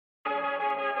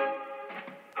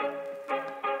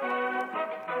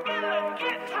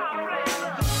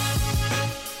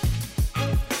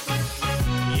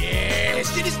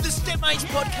Stepmates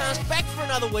podcast back for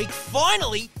another week.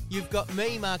 Finally, you've got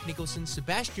me, Mark Nicholson,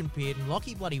 Sebastian Peard, and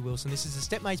Lockie Bloody Wilson. This is the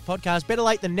Stepmates podcast. Better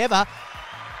late than never.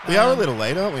 We are a little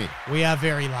late, aren't we? We are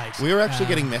very late. We were actually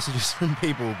getting messages from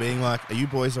people being like, are you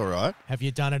boys all right? Have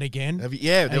you done it again?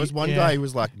 There was one guy who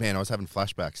was like, man, I was having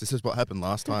flashbacks. This is what happened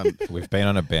last time. We've been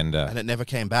on a bender. And it never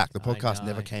came back. The podcast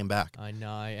never came back. I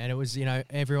know. And it was,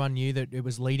 everyone knew that it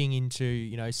was leading into,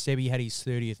 Sebi had his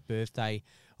 30th birthday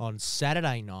on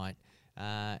Saturday night.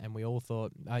 And we all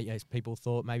thought, people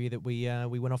thought maybe that we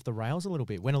went off the rails a little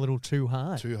bit, went a little too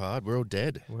hard. Too hard. We're all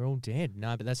dead. We're all dead.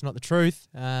 No, but that's not the truth.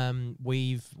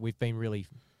 We've been really,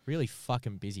 really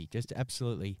fucking busy. Just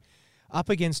absolutely up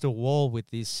against a wall with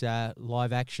this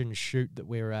live action shoot that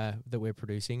we're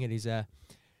producing. It is a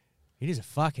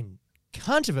fucking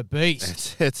cunt of a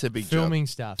beast. It's a big filming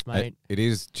stuff, mate. It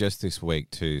is just this week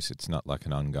too, so it's not like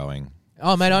an ongoing.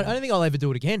 Oh, mate, I don't think I'll ever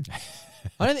do it again.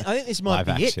 I think this might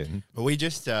live be action. it. But we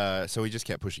just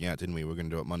kept pushing out, didn't we? We were going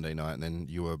to do it Monday night, and then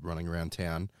you were running around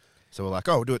town. So we're like,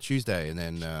 oh, we'll do it Tuesday, and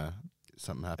then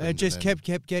something happened. It just kept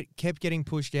getting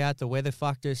pushed out. The weather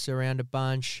fucked us around a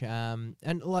bunch. And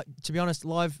like, to be honest,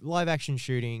 live action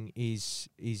shooting is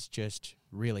just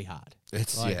really hard.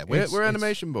 We're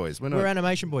animation boys. We're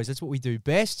animation boys. That's what we do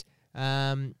best.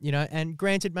 And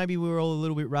granted, maybe we were all a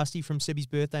little bit rusty from Sebi's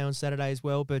birthday on Saturday as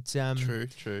well, but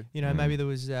true. Maybe there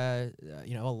was a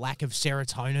lack of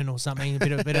serotonin or something. A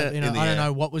bit of I don't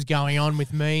know what was going on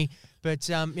with me, but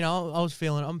I'm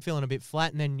feeling a bit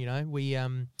flat, and then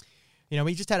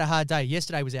we just had a hard day.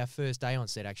 Yesterday was our first day on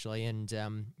set actually, and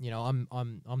I'm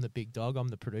the big dog, I'm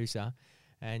the producer,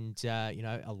 and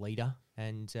a leader,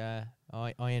 and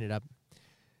I ended up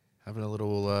having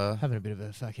a bit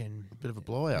of a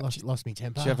blowout. Lost me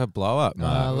temper. Did you have a blow up, mate?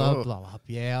 I love blow up.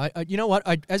 Yeah. You know what?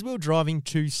 As we were driving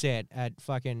to set at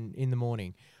fucking in the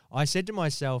morning, I said to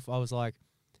myself, I was like,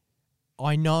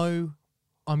 I know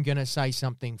I'm gonna say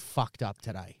something fucked up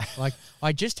today. Like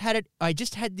I just had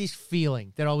this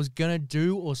feeling that I was gonna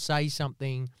do or say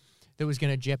something that was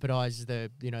gonna jeopardize the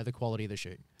quality of the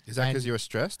shoot. Is that because you were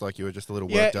stressed? Like you were just a little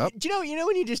worked up? Do you know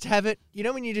when you just have it? You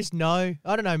know when you just know?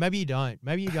 I don't know. Maybe you don't.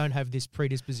 Maybe you don't have this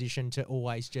predisposition to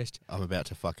always just... I'm about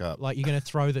to fuck up. Like you're going to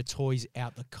throw the toys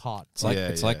out the cot.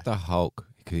 It's like the Hulk.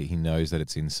 He knows that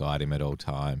it's inside him at all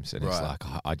times. And it's like,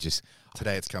 I just...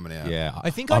 Today it's coming out. Yeah.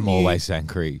 I'm always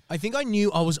angry. I think I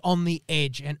knew I was on the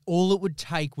edge and all it would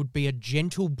take would be a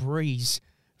gentle breeze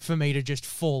for me to just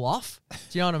fall off.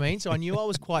 Do you know what I mean? So I knew I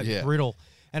was quite brittle.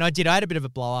 And I had a bit of a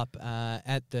blow up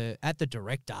at the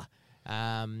director,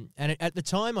 and at the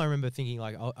time I remember thinking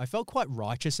like I felt quite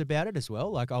righteous about it as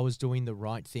well. Like I was doing the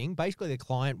right thing. Basically, the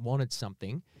client wanted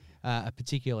something, a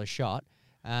particular shot,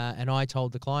 and I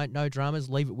told the client, no dramas,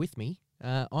 leave it with me.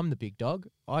 I'm the big dog.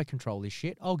 I control this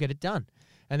shit. I'll get it done.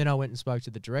 And then I went and spoke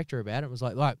to the director about it. And was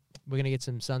like, we're gonna get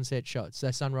some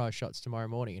sunrise shots tomorrow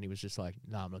morning. And he was just like,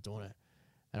 no, I'm not doing it.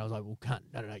 And I was like, well, cunt,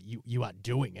 no, you are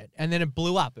doing it. And then it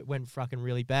blew up. It went fucking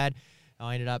really bad.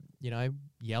 I ended up,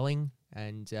 yelling,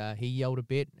 and he yelled a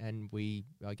bit, and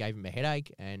I gave him a headache,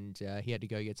 and he had to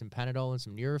go get some Panadol and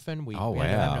some Nurofen. We ended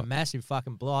up having a massive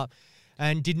fucking blow up,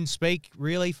 and didn't speak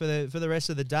really for the rest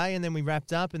of the day. And then we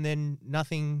wrapped up, and then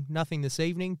nothing this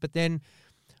evening. But then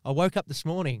I woke up this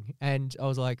morning, and I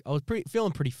was like,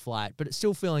 feeling pretty flat, but it's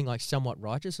still feeling like somewhat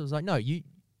righteous. I was like, no, you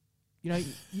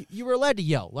were allowed to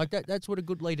yell. Like that's what a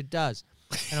good leader does.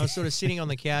 And I was sort of sitting on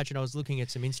the couch and I was looking at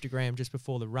some Instagram just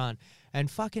before the run, and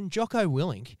fucking Jocko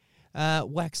Willink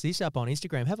waxed this up on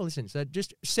Instagram. Have a listen. So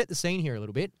just set the scene here a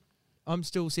little bit. I'm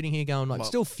still sitting here going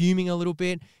still fuming a little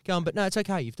bit, going, but no, it's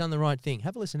okay. You've done the right thing.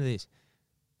 Have a listen to this.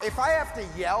 If I have to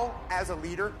yell as a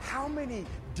leader, how many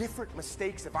different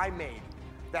mistakes have I made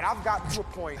that I've gotten to a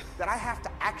point that I have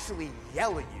to actually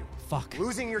yell at you? Fuck.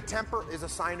 Losing your temper is a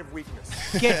sign of weakness.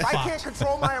 If I can't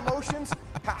control my emotions,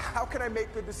 how can I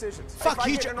make good decisions? Fuck if I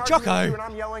you, get in an Jocko. argument with you and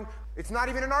I'm yelling, it's not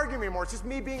even an argument anymore. It's just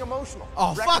me being emotional.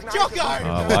 Oh, fuck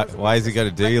Jocko! Why is he going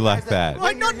to do you like that?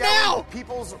 Why not now?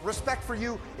 People's respect for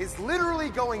you is literally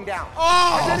going down.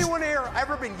 Oh! Has anyone here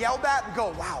ever been yelled at and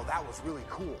go, wow, that was really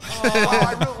cool?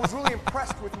 I was really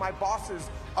impressed with my boss's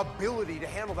ability to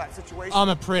handle that situation. I'm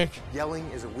a prick.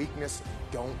 Yelling is a weakness.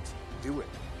 Don't do it.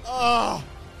 Oh!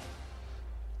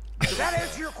 Does that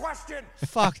answer your question?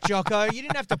 Fuck, Jocko. You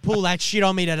didn't have to pull that shit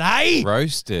on me today.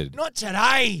 Roasted. Not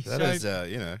today. That is,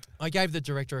 I gave the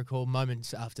director a call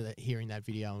moments after hearing that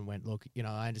video and went, look,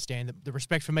 I understand that the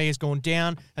respect for me has gone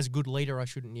down. As a good leader, I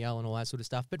shouldn't yell and all that sort of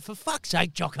stuff. But for fuck's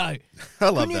sake, Jocko. I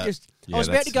love that. I was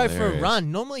about to go for a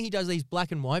run. Normally he does these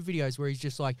black and white videos where he's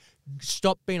just like,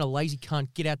 stop being a lazy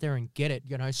cunt, get out there and get it.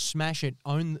 Smash it,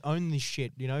 own this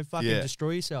shit, fucking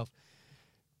destroy yourself.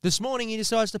 This morning he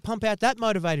decides to pump out that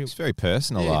motivator. It's very Yeah, you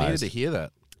needed personalised. to hear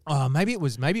that. Oh, maybe it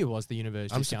was the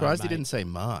universe. I'm just surprised going, he didn't say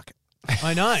Mark.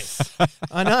 I know.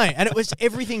 I know. And it was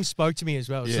everything spoke to me as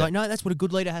well. It's Yeah. like, no, that's what a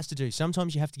good leader has to do.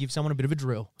 Sometimes you have to give someone a bit of a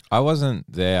drill. I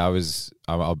wasn't there.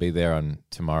 I'll be there on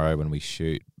tomorrow when we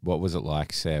shoot. What was it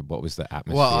like, Seb? What was the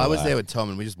atmosphere? Well, I was like? there with Tom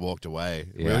and we just walked away.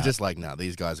 We Yeah. were just like, nah,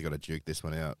 these guys have got to duke this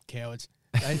one out. Cowards.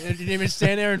 They didn't even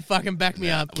stand there and fucking back me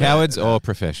up. Cowards or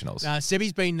professionals?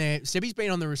 Sebby's been there. Sebby's been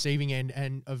on the receiving end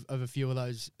and of a few of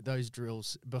those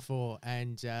drills before,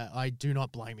 and I do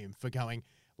not blame him for going,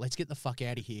 let's get the fuck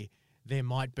out of here. There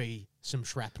might be some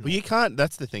shrapnel. Well, you can't,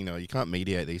 that's the thing though, you can't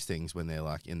mediate these things when they're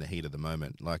like in the heat of the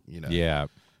moment. Like, you know. Yeah.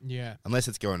 Yeah. Unless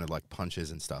it's going to like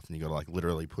punches and stuff and you got to like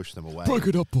literally push them away. Break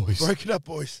it up, boys. Break it up,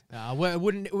 boys. Well,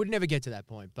 it would never get to that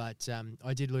point, but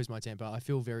I did lose my temper. I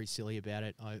feel very silly about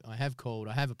it. I have called.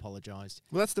 I have apologised.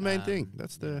 Well, that's the main thing.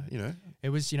 That's the, you know. It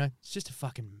was, it's just a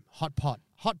fucking hot pot,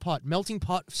 melting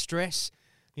pot of stress,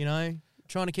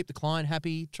 trying to keep the client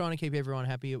happy, trying to keep everyone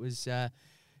happy. It was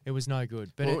no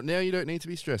good. But well, now you don't need to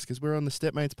be stressed because we're on the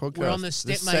Stepmates podcast. we're on the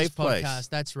Stepmates podcast. Place.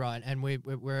 That's right. And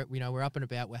we're up and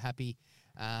about. We're happy.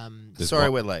 Sorry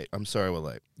we're late. I'm sorry we're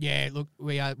late. Yeah, look,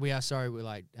 we are sorry we're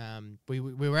late. We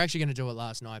were actually going to do it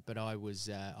last night, but I was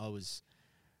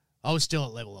still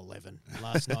at level 11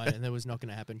 last night, and that was not going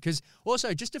to happen. Because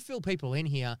also, just to fill people in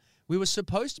here, we were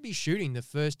supposed to be shooting. The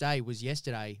first day was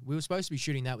yesterday. We were supposed to be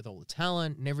shooting that with all the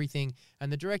talent and everything,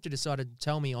 and the director decided to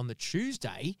tell me on the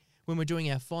Tuesday when we're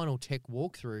doing our final tech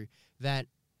walkthrough that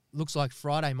looks like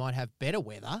Friday might have better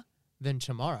weather than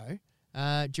tomorrow.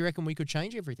 Do you reckon we could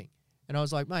change everything? And I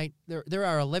was like, mate, there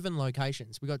are 11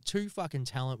 locations. We got 2 fucking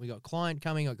talent. We got client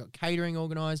coming. I got catering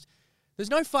organised. There's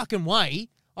no fucking way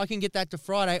I can get that to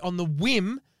Friday on the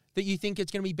whim that you think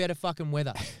it's going to be better fucking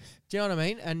weather. Do you know what I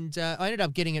mean? And I ended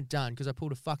up getting it done because I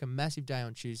pulled a fucking massive day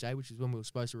on Tuesday, which is when we were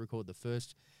supposed to record the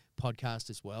first podcast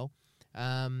as well.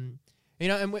 And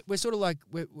we're sort of like,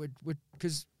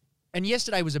 and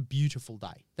yesterday was a beautiful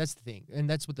day. That's the thing. And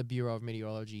that's what the Bureau of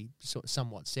Meteorology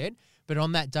somewhat said. But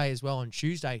on that day as well, on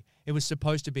Tuesday, it was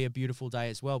supposed to be a beautiful day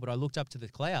as well. But I looked up to the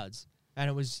clouds and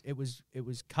it was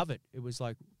covered. It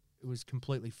was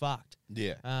completely fucked.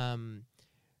 Yeah. And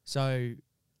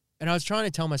I was trying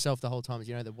to tell myself the whole time,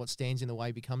 that what stands in the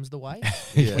way becomes the way.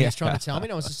 Yeah. He was trying to tell me.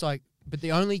 And I was just like, but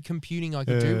the only computing I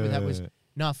could do with that was,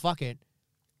 nah, fuck it.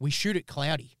 We shoot it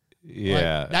cloudy.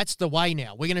 Yeah. That's the way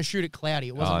now. We're going to shoot it cloudy.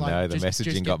 It wasn't the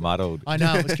messaging got muddled. I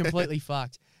know, it was completely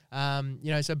fucked.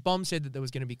 So Bomb said that there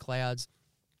was going to be clouds,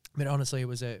 but honestly, it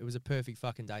was a perfect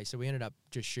fucking day. So we ended up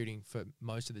just shooting for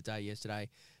most of the day yesterday.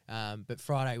 But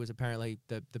Friday was apparently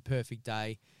the perfect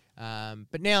day.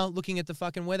 But now looking at the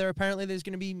fucking weather, apparently there's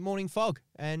going to be morning fog,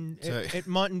 and it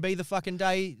mightn't be the fucking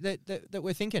day that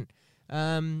we're thinking.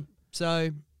 So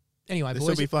anyway, This boys,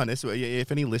 will be fun.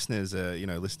 If any listeners are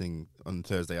listening on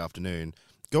Thursday afternoon,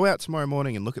 go out tomorrow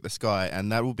morning and look at the sky,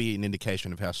 and that will be an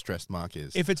indication of how stressed Mark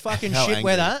is. if it's fucking How shit angry.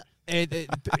 weather,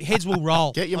 heads will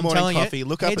roll. Get your I'm morning telling you, coffee,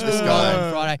 look up heads at the will roll sky.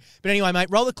 on Friday. But anyway, mate,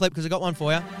 roll the clip because I got one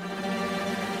for you.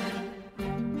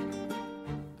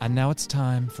 And now it's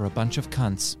time for a bunch of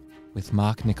cunts with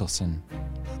Mark Nicholson.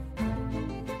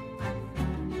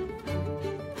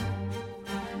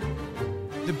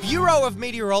 The Bureau of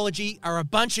Meteorology are a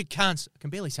bunch of cunts. I can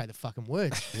barely say the fucking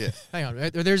words. Yeah. Hang on.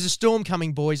 There's a storm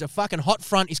coming, boys. A fucking hot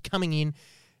front is coming in.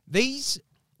 These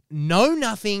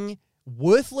know-nothing,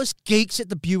 worthless geeks at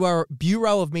the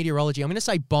Bureau of Meteorology. I'm going to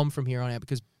say bomb from here on out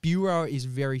because Bureau is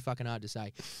very fucking hard to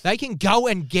say. They can go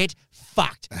and get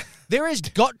fucked. There has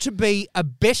got to be a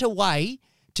better way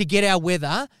to get our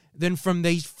weather than from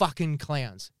these fucking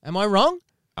clowns. Am I wrong?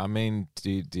 I mean,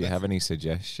 do you have any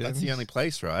suggestions? That's the only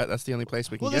place, right? That's the only place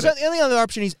we can Well, get the it. only other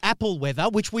option is Apple weather,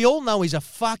 which we all know is a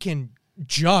fucking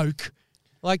joke.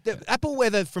 Like the Apple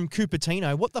weather from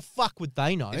Cupertino, what the fuck would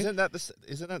they know? Isn't that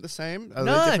the same? Are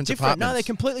No, they different. No, departments? they're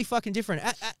completely fucking different.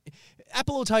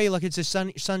 Apple will tell you like it's a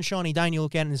sunshiny day and you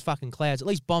look out and there's fucking clouds. At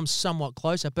least Bomb's somewhat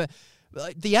closer, but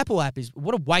the Apple app is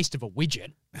what a waste of a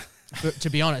widget. To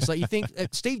be honest, like you think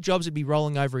Steve Jobs would be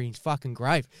rolling over in his fucking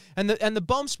grave, and the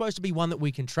Bomb's supposed to be one that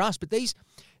we can trust, but these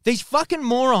fucking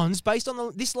morons, based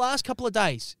on this last couple of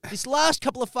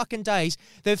fucking days,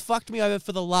 they've fucked me over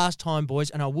for the last time,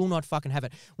 boys, and I will not fucking have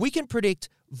it. We can predict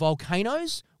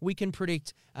volcanoes, we can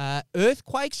predict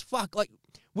earthquakes,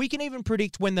 we can even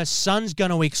predict when the sun's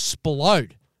going to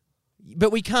explode,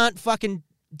 but we can't fucking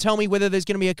tell me whether there's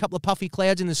going to be a couple of puffy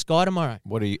clouds in the sky tomorrow.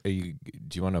 What are you?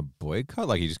 Do you want to boycott?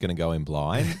 Like, you're just going to go in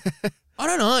blind? I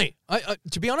don't know.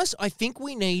 To be honest, I think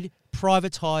we need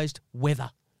privatized weather.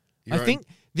 I think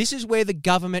This is where the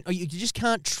government, you just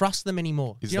can't trust them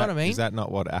anymore. Do you know what I mean? Is that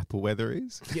not what Apple weather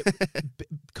is? Yeah,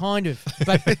 kind of.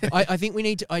 But I think we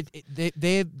need to.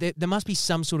 There must be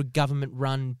some sort of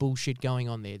government-run bullshit going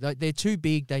on there. They're too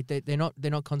big. They're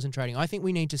not concentrating. I think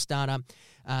we need to start up.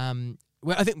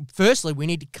 Well, I think firstly we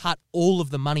need to cut all of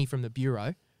the money from the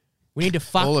bureau. We need to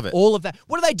fuck all of it. All of that.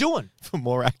 What are they doing? For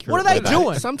more accurate. What are they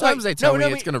doing? Sometimes they tell me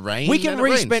it's going to rain. We can and it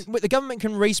rains. the government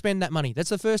can respend that money. That's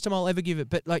the first time I'll ever give it.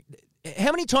 But like,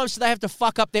 how many times do they have to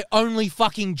fuck up their only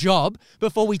fucking job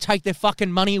before we take their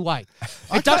fucking money away?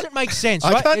 It doesn't make sense,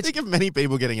 right? I can't think of many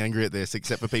people getting angry at this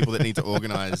except for people that need to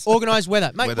organise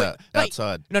weather. Mate, weather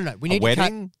outside. No, we need A to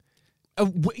wedding? cut.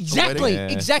 Exactly, Yeah.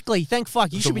 exactly. Thank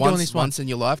fuck. You should be doing this one. once in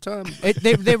your lifetime.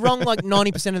 They're wrong like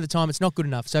 90% of the time. It's not good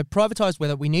enough. So privatized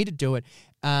weather, we need to do it.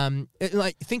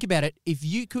 Like think about it. If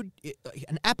you could,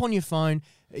 an app on your phone,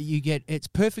 it's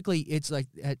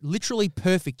literally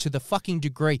perfect to the fucking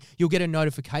degree. You'll get a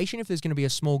notification if there's going to be a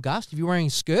small gust. If you're wearing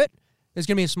a skirt, there's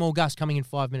going to be a small gust coming in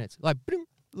 5 minutes. Like, boom,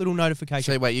 little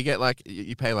notification. So wait, you get like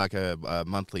you pay like a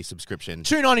monthly subscription.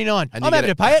 $2.99. And I'm you happy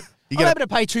get to pay it. you I'm get happy to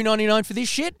pay $2.99 for this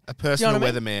shit. A personal You know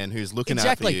what I weatherman who's looking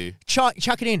Exactly. out for you.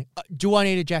 Chuck it in. Do I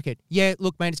need a jacket? Yeah,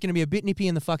 look, mate, it's going to be a bit nippy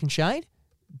in the fucking shade.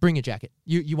 Bring a jacket.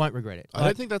 You won't regret it. I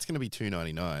don't think that's going to be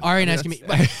 $2.99. I reckon that's going to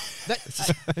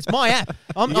be... It's my app.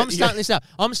 I'm starting this up.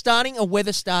 I'm starting a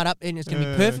weather startup, and it's going to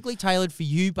be perfectly tailored for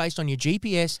you based on your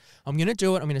GPS. I'm going to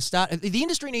do it. I'm going to start... The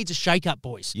industry needs a shake-up,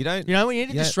 boys. You don't... We need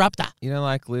a disruptor. You don't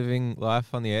like living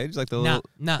life on the edge? Like the little...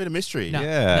 Bit of mystery.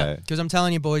 Yeah. Because I'm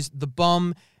telling you, boys, the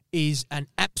bomb is an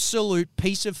absolute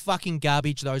piece of fucking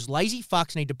garbage. Those lazy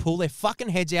fucks need to pull their fucking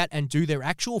heads out and do their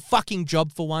actual fucking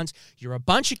job for once. You're a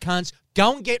bunch of cunts.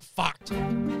 Go and get fucked.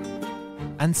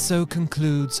 And so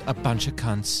concludes A Bunch of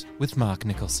Cunts with Mark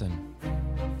Nicholson.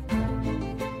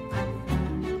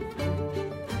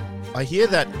 I hear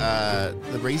that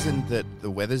the reason that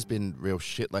the weather's been real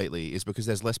shit lately is because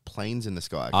there's less planes in the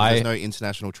sky. There's no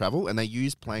international travel, and they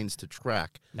use planes to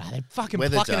track. Nah, they're fucking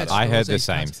Weather plucking data. at I heard schools, the these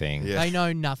same cunts. thing. Yeah. They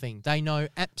know nothing. They know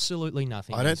absolutely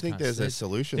nothing. I don't these think cunts. there's a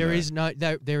solution. There though. is no.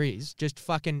 There is. Just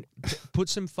fucking put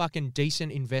some fucking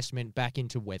decent investment back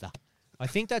into weather. I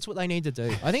think that's what they need to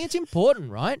do. I think it's important,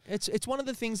 right? It's one of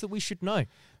the things that we should know.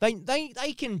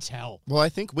 They can tell. Well, I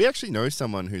think we actually know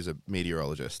someone who's a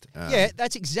meteorologist. Yeah,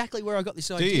 that's exactly where I got this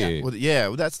idea. you? Well, yeah,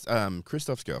 well, that's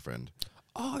Christoph's girlfriend.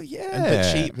 Oh,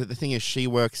 yeah. But the thing is, she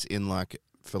works in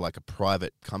for a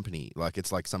private company. Like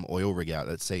it's like some oil rig out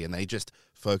at sea, and they just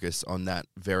focus on that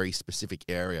very specific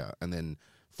area, and then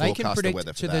They can forecast the predict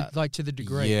weather for to that. the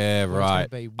degree. Yeah, where it's gonna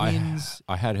right. be winds.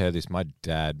 I had heard this. My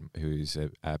dad, who's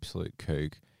an absolute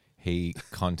kook, he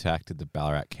contacted the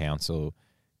Ballarat Council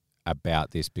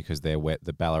about this because the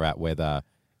Ballarat weather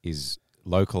is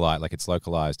localized, like it's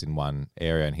localized in one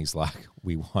area, and he's like,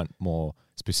 we want more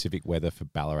specific weather for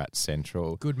Ballarat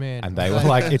Central. Good man. And they were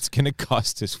like, it's going to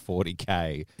cost us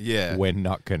 $40K. Yeah, We're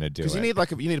not going to do it.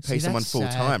 because you need to pay See, someone that's full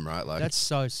sad. time, right? Like That's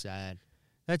so sad.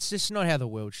 That's just not how the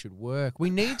world should work.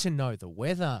 We need to know the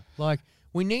weather. Like,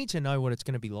 we need to know what it's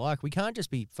going to be like. We can't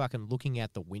just be fucking looking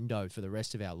out the window for the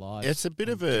rest of our lives. it's a bit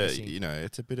of guessing.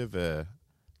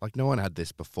 like no one had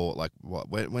this before. Like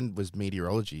when was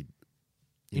meteorology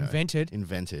Invented.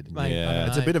 Invented. Mate, Yeah. I don't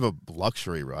It's a know. bit of a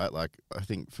luxury, right? Like I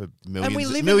think for And we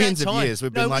live millions in that of time. years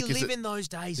we've been like, we live in those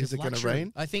days is of it gonna luxury.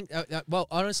 rain? I think. Well,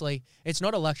 honestly, it's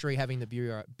not a luxury having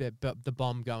the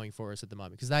bomb going for us at the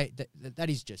moment because that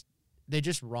is just they're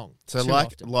just wrong. so too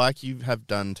often. like you have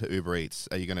done to Uber Eats.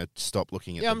 Are you going to stop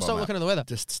looking at? Yeah, the I'm bomb stop app? looking at the weather.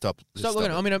 Just stop. Stop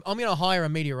looking. I'm gonna hire a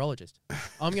meteorologist.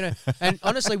 I'm gonna and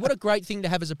honestly, what a great thing to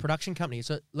have as a production company.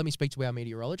 So let me speak to our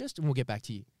meteorologist, and we'll get back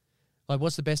to you. Like,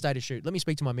 what's the best day to shoot? Let me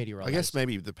speak to my I meteorologist. guess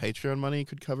maybe the Patreon money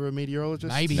could cover a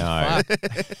meteorologist. Maybe. No.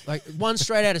 Fuck. Like one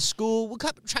straight out of school. We'll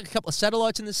chuck a couple of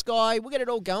satellites in the sky. We'll get it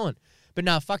all going. But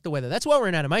no, fuck the weather. That's why we're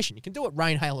in animation. You can do it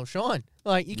rain, hail, or shine.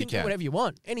 Like you can do whatever you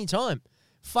want anytime.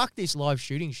 Fuck this live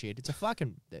shooting shit. It's a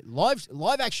fucking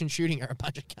live action shooting are a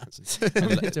bunch of cunts.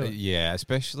 I'm gonna do it. Yeah,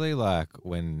 especially like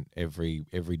when every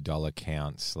dollar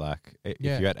counts. Like if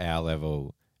you're at our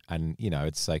level, and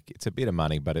it's like it's a bit of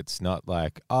money, but it's not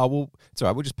like, oh well, it's all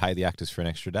right. We'll just pay the actors for an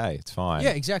extra day. It's fine.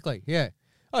 Yeah, exactly. Yeah.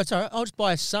 Oh, it's all right. I'll just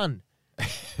buy a sun. Do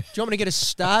you want me to get a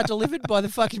star delivered by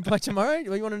tomorrow?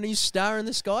 Do you want a new star in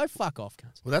the sky? Fuck off,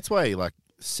 cunts. Well, that's why like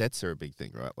sets are a big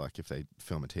thing, right? Like if they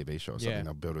film a TV show or something, Yeah.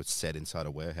 they'll build a set inside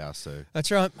a warehouse. So That's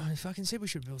right. I fucking said we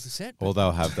should build a set. Or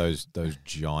they'll have those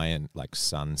giant like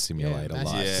sun simulator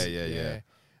massive. lights. Yeah.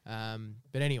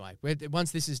 But anyway,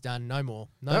 once this is done, no more.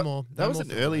 that No was more an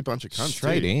for early me. bunch of cunts.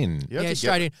 Straight too. in. You have Yeah, to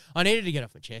straight in. I needed to get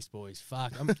off my chest, boys.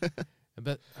 Fuck.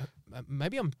 But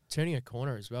maybe I'm turning a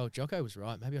corner as well. Jocko was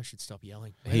right. Maybe I should stop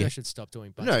yelling. Maybe I should stop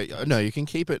doing. No, you can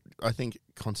keep it. I think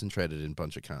concentrated in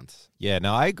bunch of cunts. Yeah,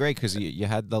 no, I agree because you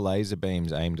had the laser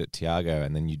beams aimed at Tiago,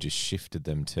 and then you just shifted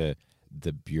them to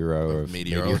the Bureau of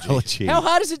Meteorology. How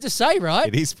hard is it to say, right?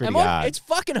 It is pretty hard. It's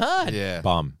fucking hard. Yeah.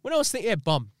 Bomb. When I was thinking,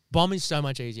 bomb. Bomb is so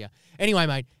much easier. Anyway,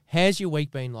 mate, how's your week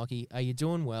been, Lockie? Are you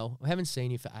doing well? I haven't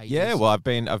seen you for ages. Yeah, well, I've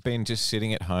been just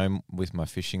sitting at home with my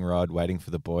fishing rod, waiting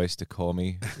for the boys to call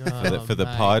me for the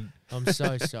mate, pod. I'm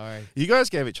so sorry. You guys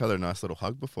gave each other a nice little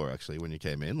hug before, actually, when you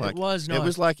came in. Like, it was nice. It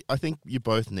was like, I think you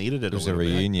both needed it. It was a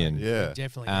reunion. Yeah.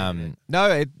 Definitely. Needed it. No,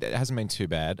 it hasn't been too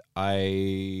bad.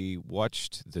 I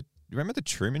watched remember the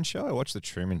Truman Show? I watched the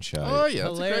Truman Show. Oh, yeah,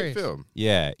 it's a great Hilarious. film.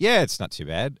 Yeah, it's not too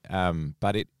bad.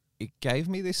 But it gave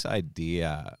me this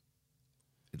idea,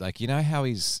 like, you know how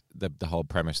the whole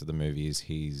premise of the movie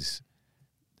is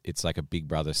it's like a Big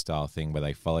Brother style thing where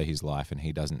they follow his life and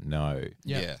he doesn't know.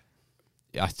 Yeah.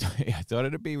 I thought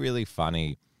it'd be really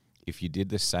funny if you did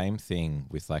the same thing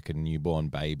with like a newborn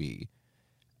baby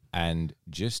and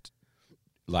just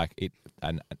like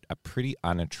a pretty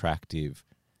unattractive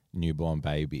newborn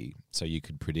baby. So you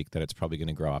could predict that it's probably going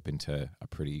to grow up into a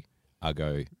pretty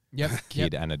uggo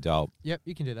kid and adult. Yep,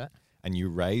 you can do that. And you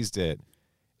raised it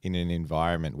in an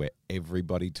environment where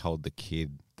everybody told the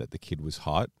kid that the kid was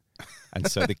hot. And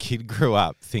so the kid grew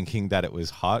up thinking that it was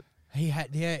hot.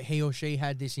 He or she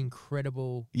had this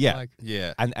incredible Yeah.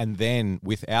 Yeah. And then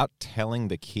without telling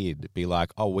the kid, be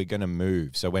like, oh, we're going to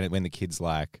move. So when the kid's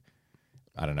like,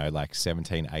 I don't know, like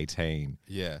 17, 18,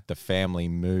 Yeah. the family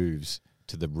moves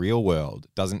to the real world,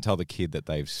 doesn't tell the kid that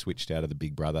they've switched out of the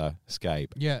Big Brother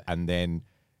scape. Yeah. And then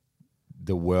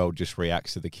the world just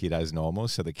reacts to the kid as normal.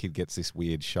 So the kid gets this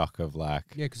weird shock of like...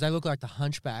 Yeah, because they look like the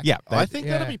hunchback. Yeah. I think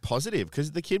that'd be positive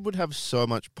because the kid would have so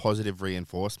much positive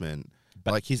reinforcement.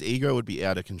 But like his ego would be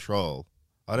out of control.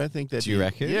 I don't think that. Do you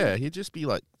reckon? Yeah, he'd just be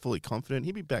like fully confident.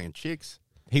 He'd be banging chicks.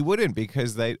 He wouldn't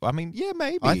because maybe.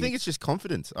 I think it's just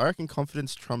confidence. I reckon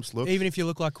confidence trumps looks. Even if you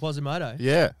look like Quasimodo.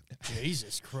 Yeah.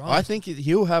 Jesus Christ. I think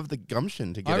he'll have the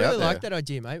gumption to get out there. I really like that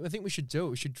idea, mate. I think we should do it.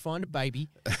 We should find a baby.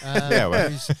 Yeah, well.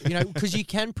 Because you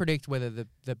can predict whether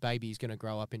the baby is going to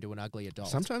grow up into an ugly adult.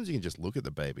 Sometimes you can just look at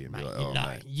the baby and be like, oh,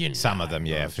 mate. Some of them,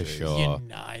 yeah, Oh, for geez. sure. You know, the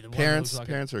one that Parents looks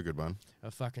like are a good one.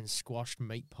 a fucking squashed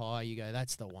meat pie. You go,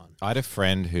 that's the one. I had a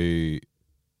friend who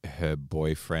her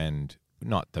boyfriend,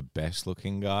 not the best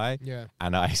looking guy, Yeah.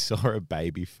 and I saw a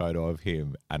baby photo of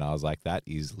him and I was like, that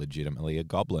is legitimately a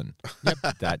goblin.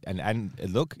 Yep. And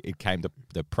look,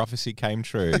 the prophecy came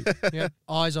true. Yep.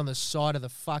 Eyes on the side of the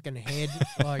fucking head,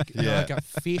 like a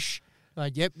fish.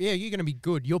 Like, you're going to be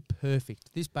good. You're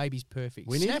perfect. This baby's perfect.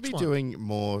 We need to Snatch be one. doing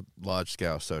more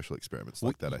large-scale social experiments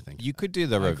like that, I think. You could do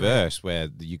the I agree. reverse where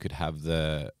you could have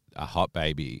a hot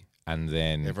baby and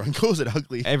then Everyone calls it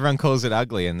ugly. everyone calls it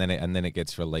ugly and then it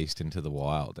gets released into the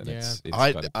wild and it's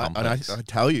got a complex. I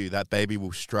tell you, that baby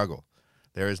will struggle.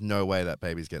 There is no way that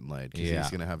baby's getting laid because Yeah.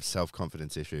 he's going to have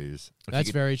self-confidence issues. That's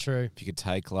very true. If you could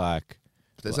take like...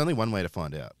 But there's only one way to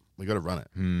find out. We got to run it.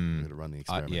 We got to run the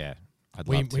experiment. yeah. I'd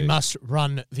We love to. must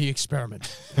run the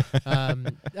experiment.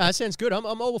 Sounds good. I'm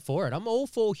all for it. I'm all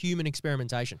for human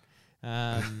experimentation,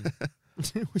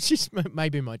 which is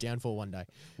maybe my downfall one day.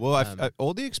 Well,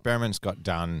 all the experiments got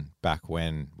done back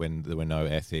when there were no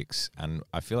ethics, and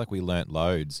I feel like we learnt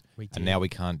loads, We did. and now we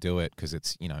can't do it because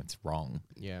it's wrong.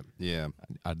 Yeah. Yeah.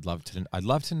 I'd love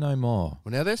to know more.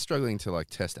 Well, now they're struggling to like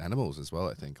test animals as well.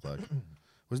 I think like,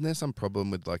 wasn't there some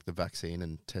problem with like the vaccine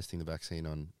and testing the vaccine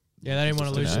on? Yeah, they didn't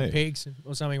want to lose know. some pigs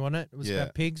or something, wasn't it? It was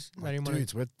about pigs. They Like, didn't want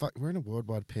dudes, we're in a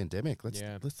worldwide pandemic.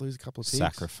 Let's lose a couple of pigs.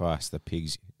 Sacrifice the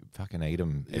pigs. Fucking eat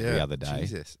them every other day.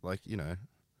 Jesus, like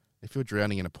if you're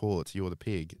drowning in a pool, it's you're the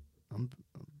pig. I'm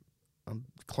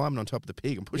climbing on top of the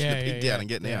pig. I'm pushing the pig down and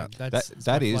getting out.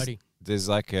 That is. There's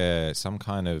like some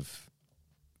kind of.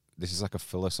 This is like a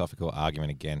philosophical argument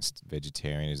against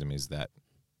vegetarianism. Is that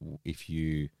if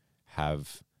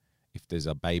there's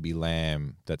a baby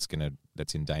lamb that's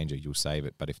in danger, you'll save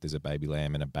it. But if there's a baby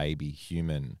lamb and a baby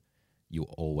human,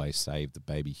 you'll always save the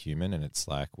baby human. And it's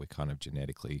like we're kind of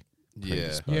genetically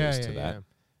predisposed to that.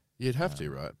 You'd have to,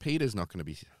 right? Peter's not going to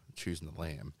be choosing the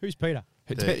lamb. Who's Peter?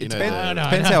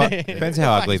 Depends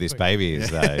how ugly this baby is,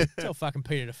 though. Tell fucking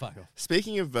Peter to fuck off.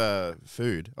 Speaking of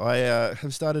food, I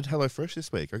have started HelloFresh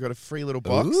this week. I got a free little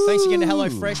box. Thanks again to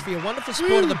HelloFresh for your wonderful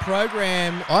support of the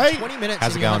program. 20 minutes.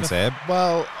 How's it and you'll going, have Seb?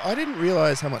 Well, I didn't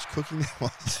realize how much cooking there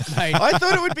was. Mate. I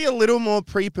thought it would be a little more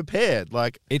pre-prepared.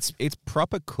 Like It's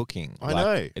proper cooking. I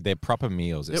know. They're proper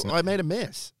meals. It's I made a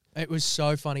mess. It was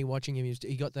so funny watching him.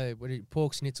 He got the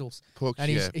pork schnitzels.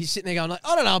 And yeah. he's sitting there going like,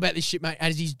 I don't know about this shit, mate.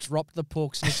 As he's dropped the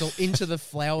pork schnitzel into the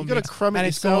flour You got to mix, crumb it and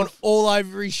yourself. it's gone all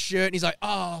over his shirt. And he's like,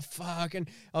 oh, fuck. And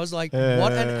I was like,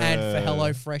 what an ad for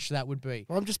HelloFresh that would be.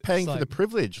 Well, I'm just paying It's for the like-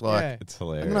 privilege. Like, Yeah. It's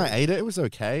hilarious. and then I ate it. It was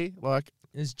okay. Like,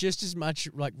 It's just as much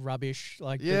like rubbish.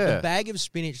 Like Yeah. the bag of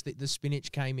spinach that the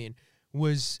spinach came in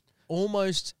was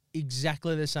almost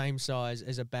exactly the same size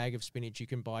as a bag of spinach you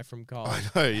can buy from Coles. I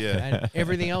know, yeah. And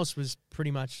everything else was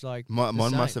pretty much like Mom the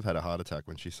must same. have had a heart attack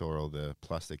when she saw all the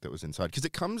plastic that was inside because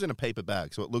it comes in a paper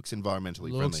bag, so it looks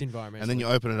environmentally Looks friendly. environmentally. And then you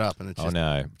open it up, and it's Oh, just,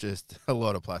 no. just a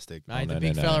lot of plastic. Mate, no, the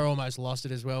big no. fella almost lost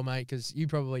it as well, mate, because you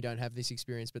probably don't have this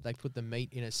experience, but they put the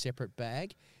meat in a separate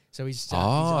bag. So he's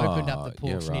opened up the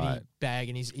pork yeah, schnitty right. bag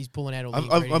and he's pulling out all the I'm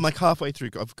ingredients. like halfway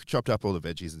through. I've chopped up all the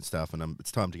veggies and stuff, and it's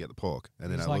time to get the pork.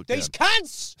 And then He's I like, looked these down.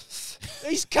 cunts!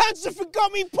 These cunts have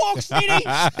forgot me pork snitty!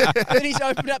 And then he's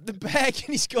opened up the bag and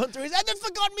he's gone through his, and they've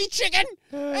forgotten me chicken!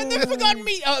 And they've forgotten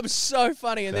me... Oh, it was so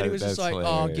funny. And then he was just That's like,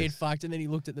 oh, get hilarious. fucked. And then he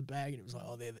looked at the bag and it was like,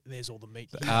 oh, there's all the meat.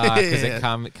 Because Yeah.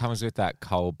 it comes with that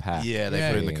cold pack. Yeah, they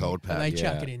put it in the cold And they pack.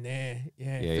 chuck yeah. it in there,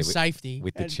 Yeah, for with- safety.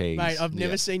 with the And, cheese. Mate, I've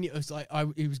never Yeah. seen it. It was like,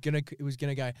 it was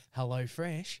gonna go, hello,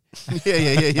 fresh.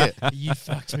 yeah. You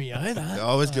fucked me over.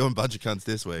 I was doing bunch of cunts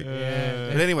this week. Yeah.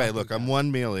 But anyway, look, I'm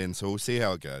one meal in, so we'll see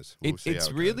how it goes.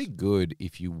 It's really good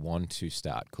if you want to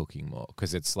start cooking more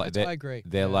because it's like I agree.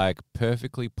 They're Yeah. like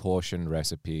perfectly portioned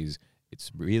recipes.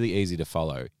 It's really easy to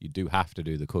follow. You do have to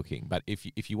do the cooking, but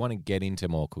if you want to get into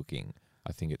more cooking,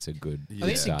 I think it's a good. I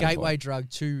think it's a starting gateway point. drug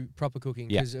to proper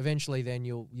cooking Yeah. because eventually then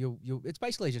you'll it's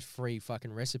basically just free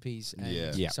fucking recipes and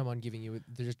Yeah. someone giving you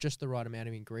there's just the right amount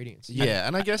of ingredients. Yeah,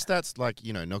 and I guess that's like,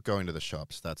 not going to the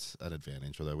shops. That's an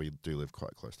advantage, although we do live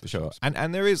quite close to For the sure. shops.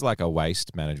 And there is like a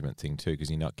waste management thing too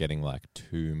because you're not getting like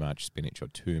too much spinach or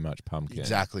too much pumpkin.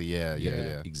 Exactly, yeah. You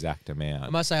get the exact amount. I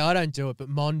must say I don't do it, but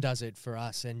Mon does it for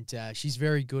us, and she's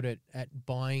very good at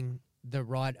buying the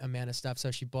right amount of stuff. So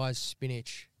if she buys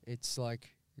spinach, it's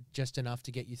like just enough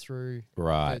to get you through.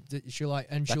 Right. She'll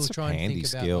That's she'll a try and handy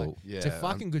think about. skill. Like, Yeah, it's a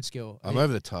fucking good skill. I'm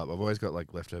over the top. I've always got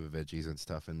like leftover veggies and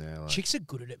stuff in there. Like, Chicks are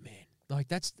good at it, man. Like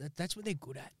that's what they're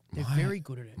good at. They're My- very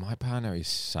good at it. My partner is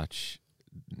such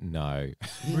no.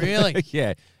 Really?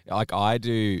 Yeah. Like I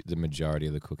do the majority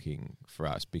of the cooking for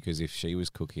us because if she was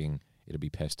cooking, it'd be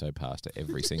pesto pasta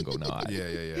every single night.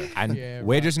 yeah. And Yeah,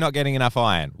 we're right. just not getting enough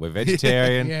iron. We're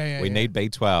vegetarian. Yeah, we yeah. need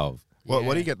B12. What do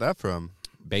Yeah. you get that from?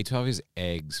 B12 is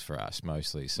eggs for us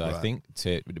mostly. So I Right. think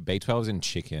B12 is in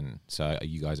chicken. So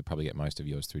you guys will probably get most of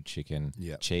yours through chicken,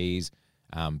 Yeah. cheese.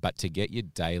 But to get your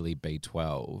daily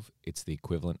B12, it's the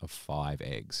equivalent of 5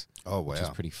 eggs, Oh, which is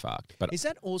wow. pretty fucked. But Is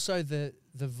that also the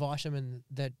vitamin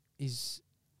that is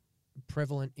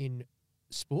prevalent in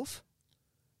spoof?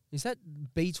 Is that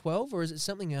B12 or is it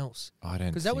something else? I don't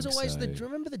Because that was think always so. do you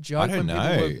remember the joke don't when know.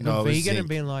 people were No, it was vegan and zinc.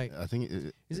 being like, I think,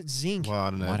 is it zinc? well, I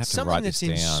don't know. Might have to Something write that's this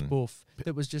in down. spoof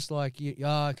that was just like,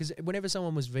 because whenever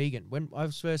someone was vegan, when I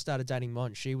first started dating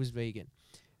Mon, she was vegan.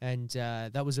 And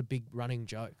that was a big running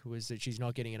joke, was that she's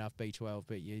not getting enough B12,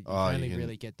 but you Oh, can you only can-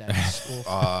 really get that in spoof.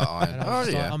 Iron. And I was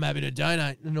just like, yeah. I'm happy to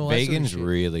donate and all that sort of Vegans shit.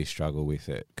 really struggle with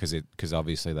it because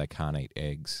obviously they can't eat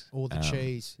eggs Or the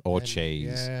cheese. or And-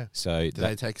 cheese. Yeah. So Do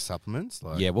they take supplements?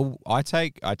 Like, yeah, well, I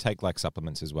take like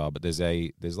supplements as well, but there's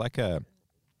like a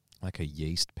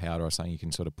yeast powder or something you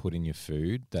can sort of put in your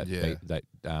food that Yeah.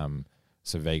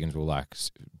 so vegans will like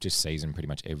just season pretty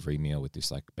much every meal with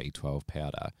this like B12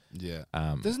 powder. Yeah.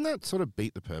 Um, Doesn't that sort of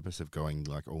beat the purpose of going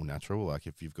like all natural? Like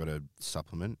if you've got a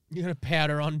supplement. You're going to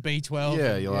powder on B12.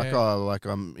 Yeah, and- you're like, oh, like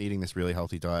I'm eating this really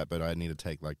healthy diet, but I need to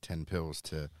take like 10 pills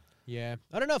to. Yeah.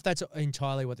 I don't know if that's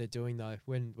entirely what they're doing, though,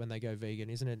 when they go vegan.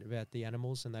 Isn't it about the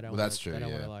animals and they don't Well, wanna, that's true, They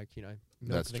don't want yeah. to, like, milk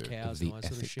That's the true. cows the and all that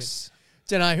sort of shit. ethics.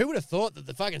 Don't know. Who would have thought that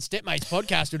the fucking Stepmates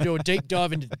podcast would do a deep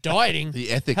dive into dieting? The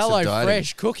ethics Hello of dieting.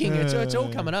 Fresh, cooking. It's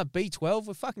all coming up. B12.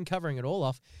 We're fucking covering it all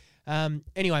off.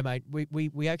 Anyway, mate,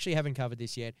 we actually haven't covered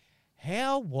this yet.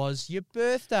 How was your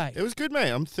birthday? It was good, mate.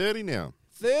 I'm 30 now.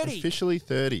 30. Officially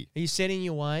 30. Are you set in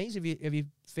your ways? Have you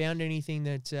found anything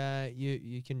that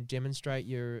you can demonstrate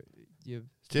your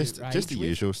Just age the with?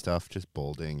 usual stuff, just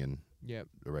balding and Yep.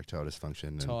 erectile dysfunction.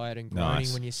 And Tired and groaning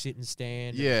Nice. when you sit and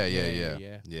stand. yeah,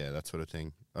 and- that sort of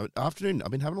thing. Afternoon.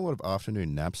 I've been having a lot of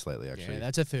afternoon naps lately. Actually, Yeah,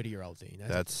 that's a 30-year-old thing.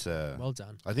 that's. Well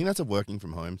done. I think that's a working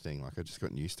from home thing. Like I just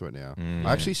gotten used to it now. Mm.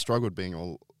 I actually struggled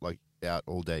being out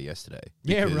all day yesterday.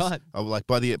 Yeah, because right. I was like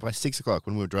by 6 o'clock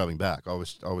when we were driving back, I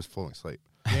was falling asleep.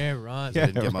 Yeah, right. So I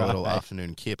didn't get my little right.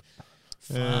 afternoon kip.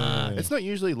 Fuck. It's not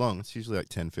usually long. It's usually like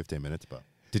 10, 15 minutes, but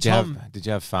Did you Tom-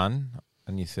 have fun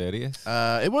on your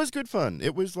 30th? It was good fun.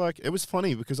 It was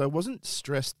funny because I wasn't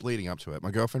stressed leading up to it.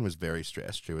 My girlfriend was very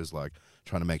stressed. She was like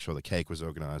trying to make sure the cake was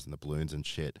organized and the balloons and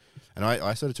shit. And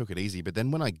I sort of took it easy. But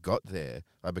then when I got there,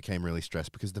 I became really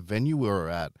stressed because the venue we were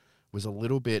at was a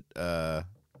little bit, it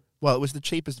was the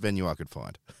cheapest venue I could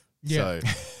find. Yeah.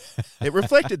 So it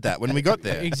reflected that when we got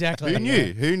there. Exactly. Who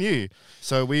knew? Who knew?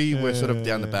 So we were sort of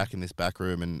down the back in this back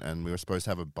room and we were supposed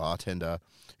to have a bartender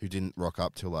who didn't rock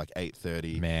up till like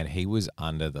 8:30. Man, he was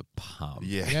under the pump.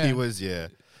 Yeah, Yeah. he was, yeah.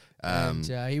 And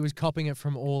he was copping it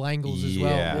from all angles as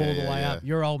well, Yeah. all the way up.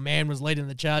 Your old man was leading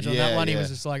the charge on that Yeah, one. He yeah. was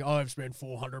just like, I've spent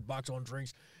 $400 on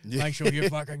drinks. Yeah. Make sure you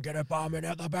fucking get a barman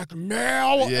out the back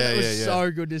now. Yeah, And it was yeah.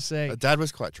 so good to see. Dad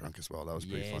was quite drunk as well. That was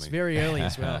pretty Yeah, funny. it's very early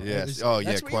as well. Yes. It was- Oh, yeah,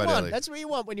 that's what quite you want. early. That's what you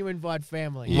want when you invite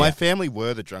family. My family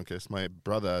were the drunkest. My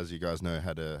brother, as you guys know,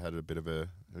 had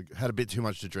a bit too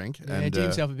much to drink. Yeah, and did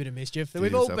himself a bit of mischief. did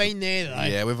We've all himself been there, though.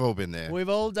 Yeah, we've all been there. We've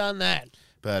all done that.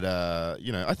 But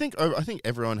I think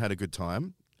everyone had a good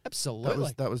time.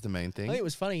 Absolutely. That was the main I thing. think it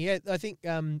was funny. Yeah, I think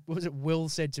what was it? Will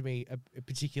said to me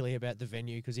particularly about the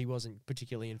venue because he wasn't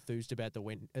particularly enthused about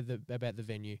about the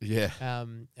venue. Yeah.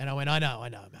 And I went, I know,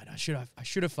 man. I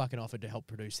should have fucking offered to help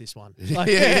produce this one.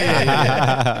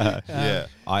 Yeah.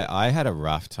 I had a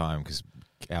rough time because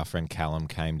our friend Callum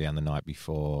came down the night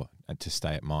before to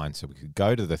stay at mine so we could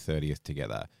go to the 30th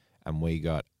together, and we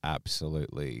got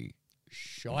absolutely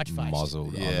Shite-faced. muzzled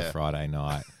on the Yeah. Friday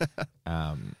night.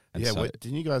 And Yeah, so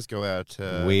didn't you guys go out?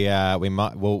 we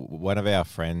might. Well, one of our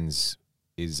friends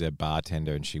is a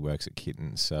bartender and she works at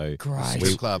Kittens. So Great.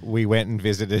 Strip club. we went and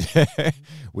visited her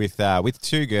with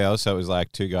two girls. So it was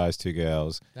like 2 guys, 2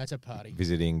 girls That's a party.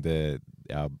 visiting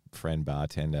our friend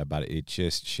bartender. But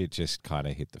shit just kind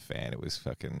of hit the fan. It was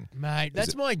fucking. Mate,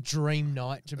 that's my dream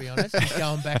night, to be honest. Just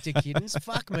going back to Kittens.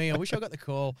 Fuck me. I wish I got the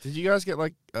call. Did you guys get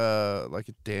like a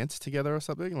dance together or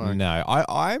something? Like, No,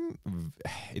 I'm.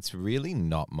 It's really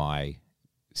not my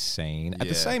scene. At Yeah.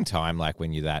 the same time, like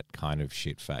when you're that kind of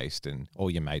shit faced and all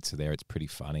your mates are there, it's pretty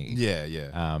funny.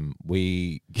 Yeah.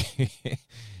 We,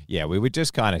 we were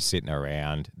just kind of sitting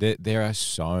around. There are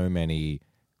so many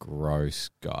gross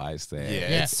guys there.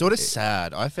 Yeah, it's sort of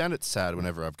sad. I found it sad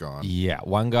whenever I've gone. Yeah,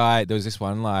 one guy, there was this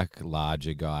one like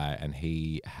larger guy and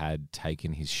he had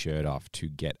taken his shirt off to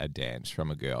get a dance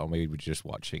from a girl and we were just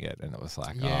watching it and it was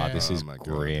like, Yeah. oh, this is my God.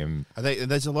 grim. I think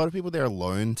there's a lot of people there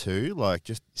alone too, like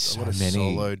just So a lot of many.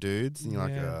 solo dudes. And you're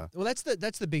like, Yeah. Well, that's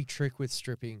the big trick with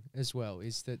stripping as well.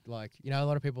 Is that like a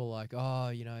lot of people are like,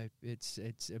 oh,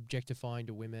 it's objectifying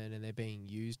to women and they're being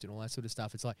used and all that sort of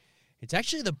stuff. It's like it's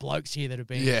actually the blokes here that are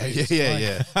being used.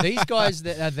 Yeah. These guys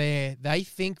that are there, they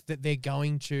think that they're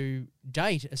going to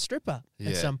date a stripper Yeah.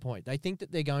 at some point. They think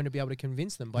that they're going to be able to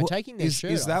convince them by Well, taking their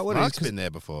shirt is that off. what Mark's it is? been there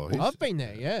before. I've been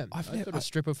there, yeah. I I've thought a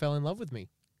stripper fell in love with me.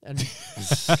 And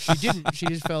she didn't.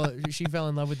 She fell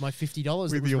in love with my $50 that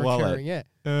With was your wallet. recurring. Yeah.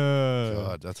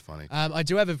 God, that's funny. I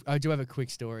do have a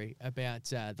quick story about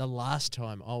the last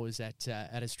time I was at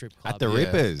a strip club At the Yeah.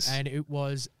 Rippers. and it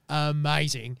was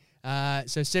amazing.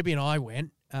 So Sebi and I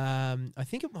went. I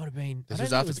think it might have been. This I don't was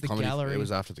think after it was the the comedy. gallery. It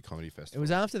was after the comedy festival. It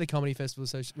was after the comedy festival,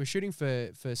 so we're shooting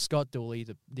for Scott Dooley,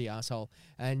 the asshole,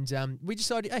 and we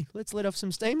decided, hey, let's let off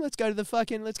some steam. Let's go to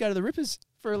the Rippers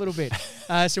for a little bit.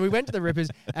 So we went to the Rippers,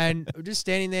 and we're just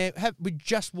standing there. We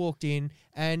just walked in,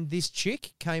 and this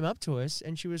chick came up to us,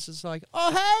 and she was just like,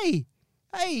 "Oh,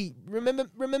 hey,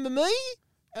 remember me?"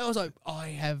 And I was like, "I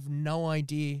have no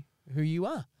idea who you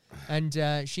are." And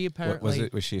she apparently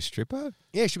Was she a stripper?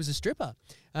 yeah, she was a stripper.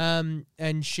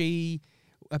 And she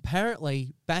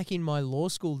apparently, back in my law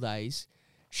school days,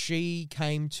 she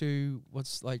came to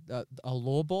what's like a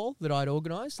law ball that I'd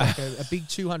organised, like a big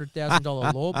 $200,000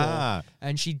 law ball.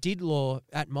 And she did law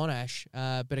at Monash,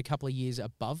 but a couple of years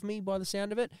above me by the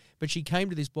sound of it. But she came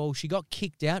to this ball. She got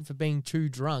kicked out for being too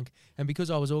drunk. And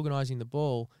because I was organising the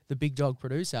ball, the big dog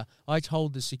producer, I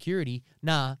told the security,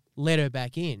 nah, let her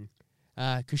back in.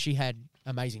 Because she had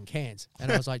amazing cans.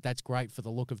 And I was like, that's great for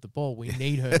the look of the ball. We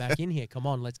need her back in here. Come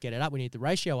on, let's get it up. We need the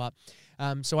ratio up.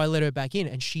 So I let her back in,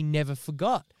 and she never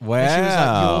forgot. Wow. And she was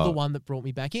like, you're the one that brought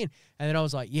me back in. And then I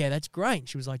was like, yeah, that's great. And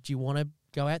she was like, do you want to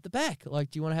go out the back?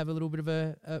 Like, do you want to have a little bit of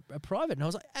a private? And I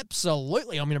was like,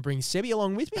 absolutely. I'm going to bring Sebi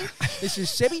along with me. This is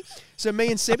Sebi. So me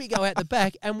and Sebi go out the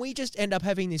back, and we just end up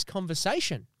having this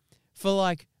conversation for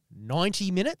like 90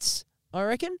 minutes, I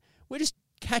reckon. We're just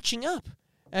catching up.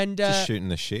 And Just shooting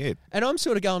the shit. and I'm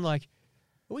sort of going like,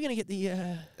 are we going to get the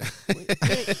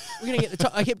we're going to get the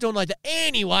top? I kept doing like the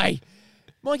anyway.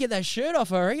 might get that shirt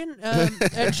off, I reckon.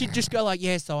 And she'd just go like,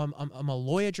 yeah, so I'm a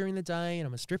lawyer during the day and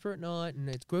I'm a stripper at night and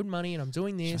it's good money and I'm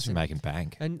doing this. She's making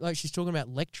bank. And like she's talking about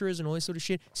lecturers and all this sort of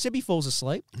shit. Sebby falls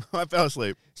asleep. I fell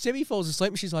asleep. Sebby falls asleep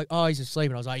and she's like, oh, he's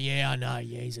asleep. And I was like, yeah, I know.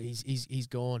 Yeah, he's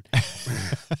gone.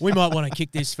 We might want to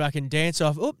kick this fucking dance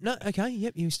off. Oh, no, okay,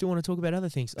 yep, you still want to talk about other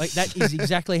things. Like that is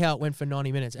exactly how it went for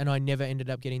 90 minutes and I never ended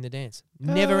up getting the dance.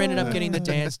 Never ended up getting the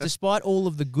dance despite all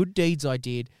of the good deeds I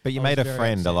did. But you made a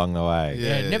friend along the way.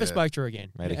 Yeah, never spoke to her again.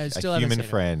 Made a still human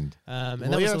friend. And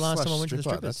that was the last time I went to the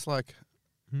strippers. That's like,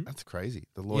 that's crazy.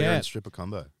 The lawyer and stripper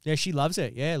combo. Yeah, she loves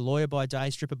it. Yeah, lawyer by day,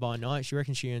 stripper by night. She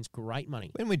reckons she earns great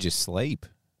money. When would you sleep?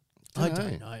 I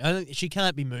don't know. She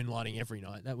can't be moonlighting every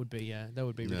night. That would be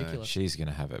ridiculous. She's going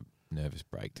to have a nervous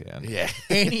breakdown. Yeah.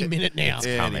 Any minute now. It's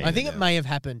coming. I think it may have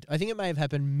happened. I think it may have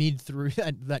happened mid through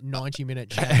that 90-minute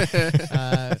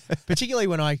chat. Particularly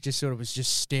when I just sort of was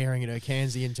just staring at her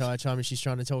cans the entire time and she's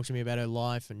trying to talk to me about her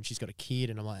life and she's got a kid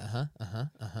and I'm like,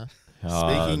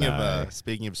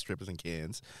 Speaking of strippers and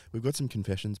cans, we've got some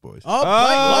confessions, boys. Oh,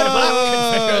 light 'em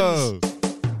up,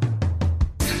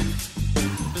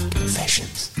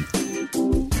 confessions.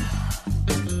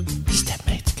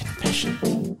 Stepmate's confession.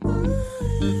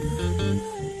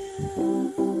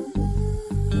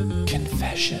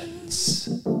 Confessions.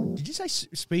 Did you say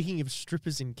speaking of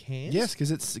strippers and cans? Yes,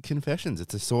 because it's confessions.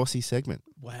 It's a saucy segment.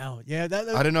 Wow. Yeah.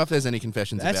 I don't know if there's any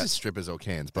confessions That's about a- strippers or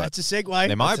cans, but That's a segue.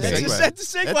 There might be. That's a segue.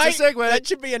 That's a segue. That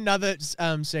should be another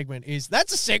segment.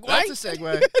 That's a segue. that's a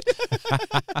segue.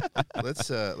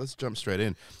 Let's jump straight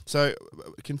in. So,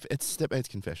 it's Stepmates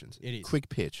Confessions. It is. Quick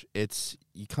pitch. It's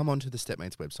you come onto the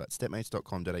Stepmates website,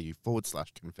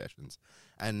 stepmates.com.au/confessions,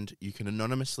 and you can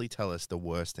anonymously tell us the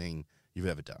worst thing you've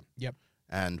ever done. Yep.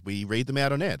 And we read them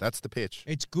out on air. That's the pitch.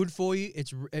 It's good for you.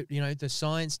 It's the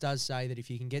science does say that if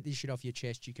you can get this shit off your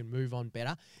chest, you can move on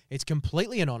better. It's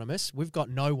completely anonymous. We've got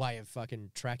no way of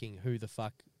fucking tracking who the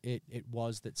fuck it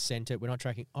was that sent it. We're not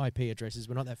tracking IP addresses.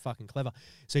 We're not that fucking clever.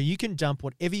 So you can dump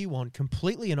whatever you want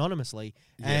completely anonymously.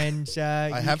 Yeah. And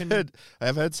I have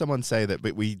heard someone say that,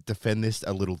 but we defend this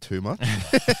a little too much.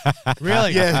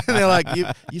 Really? Yeah. They're like,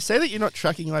 you say that you're not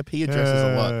tracking IP addresses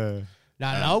a lot. No,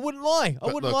 I wouldn't lie.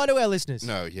 I wouldn't lie to our listeners.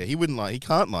 No, yeah, he wouldn't lie. He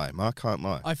can't lie. Mark can't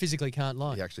lie. I physically can't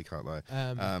lie. He actually can't lie.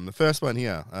 Um, The first one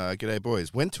here. G'day,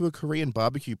 boys. Went to a Korean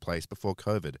barbecue place before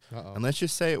COVID. Uh-oh. And let's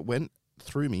just say it went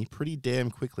through me pretty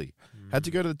damn quickly. Had to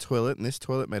go to the toilet, and this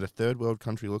toilet made a third world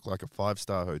country look like a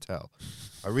 5-star hotel.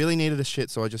 I really needed a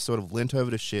shit, so I just sort of leant over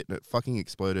to shit, and it fucking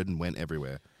exploded and went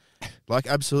everywhere. Like,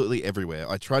 absolutely everywhere.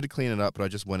 I tried to clean it up, but I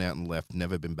just went out and left.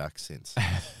 Never been back since.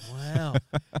 Wow.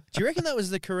 Do you reckon that was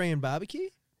the Korean barbecue?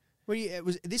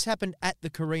 This happened at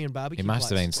the Korean barbecue It must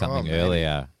have place? been something maybe.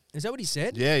 earlier. Is that what he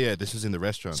said? Yeah, this was in the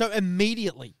restaurant. So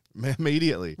immediately.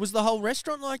 Immediately. Was the whole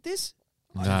restaurant like this?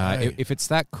 No, if it's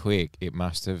that quick, it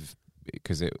must have,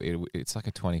 because it's like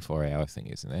a 24-hour thing,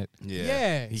 isn't it?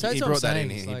 Yeah. He, So that's he what I'm brought that in.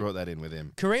 saying. It's He like- brought that in with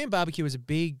him. Korean barbecue is a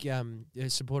big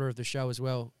supporter of the show as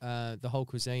well, the whole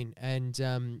cuisine. And,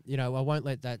 I won't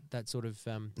let that sort of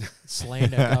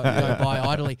slander go by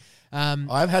idly.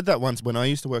 I've had that once when I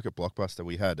used to work at Blockbuster.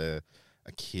 We had a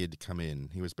kid come in.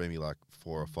 He was maybe like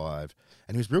 4 or 5,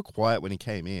 and he was real quiet when he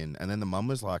came in. And then the mum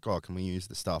was like, "Oh, can we use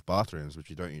the staff bathrooms?" Which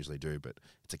you don't usually do, but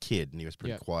it's a kid, and he was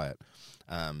pretty quiet.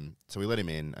 So we let him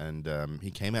in, and he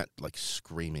came out like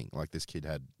screaming, like this kid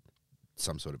had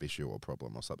some sort of issue or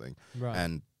problem or something. Right.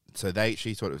 And so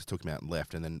she sort of took him out and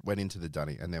left, and then went into the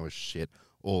dunny, and there was shit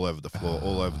all over the floor,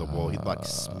 all over the wall. He'd like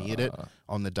smeared it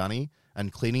on the dunny,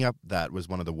 and cleaning up that was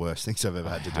one of the worst things I've ever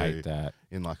had to do that.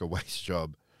 in like a waste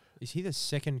job. Is he the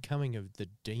second coming of the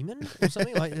demon or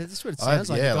something? Like that's what it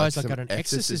sounds like. The guy's like got an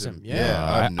exorcism. Yeah.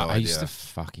 I have no I used idea. to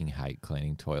fucking hate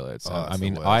cleaning toilets. Oh, I it's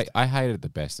mean, the worst. I hated it the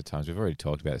best of times. We've already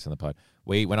talked about this on the pod.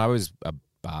 When I was a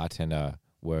bartender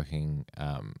working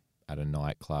at a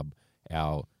nightclub,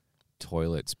 our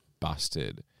toilets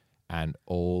busted, and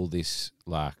all this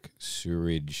like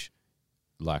sewage,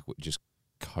 like just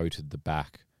coated the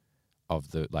back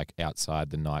of the like outside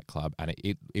the nightclub, and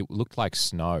it looked like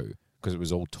snow because it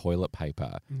was all toilet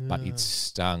paper, but it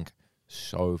stunk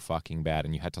so fucking bad,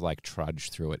 and you had to like trudge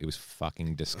through it. It was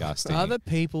fucking disgusting. Other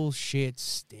people's shit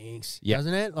stinks, Yeah.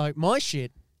 doesn't it? Like my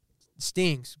shit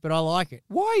stinks, but I like it.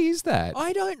 Why is that?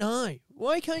 I don't know.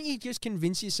 Why can't you just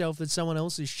convince yourself that someone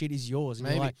else's shit is yours? And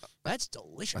Maybe. you're like, that's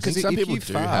delicious. I think Because some if people you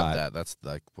do fart- have that. That's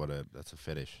like that's a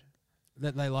fetish.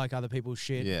 that they like other people's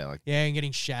shit. Yeah, like And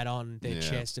getting shat on their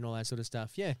chest and all that sort of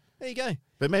stuff. Yeah, there you go.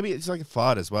 But maybe it's like a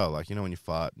fart as well. Like, you know, when you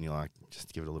fart and you're like,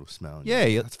 just give it a little smell. And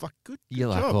Yeah, that's fuck good. You're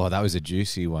good like, job. oh, that was a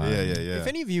juicy one. Yeah. If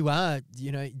any of you are,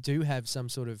 do have some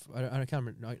sort of, I can't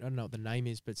remember, I don't know what the name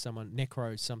is, but someone,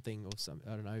 necro something or some,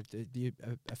 I don't know,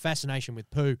 a fascination with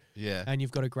poo, Yeah. and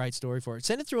you've got a great story for it,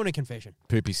 send it through in a confession.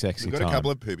 Poopy sexy We've got time. a couple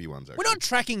of poopy ones, actually. We're not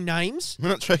tracking names. We're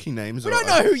not tracking names. We don't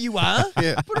know who you are.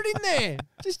 Yeah. Put it in there.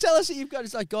 Just tell us that you've got,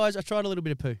 it's like, guys, I tried a little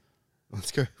bit of poo. Let's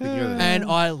go. We can go there. And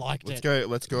I liked Let's it. go.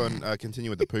 Let's go and continue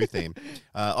with the poo theme.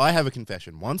 I have a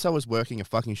confession. Once I was working a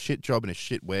fucking shit job in a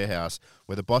shit warehouse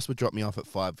where the boss would drop me off at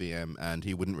 5 p.m. and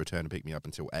he wouldn't return to pick me up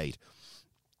until 8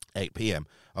 p.m.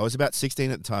 I was about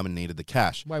 16 at the time and needed the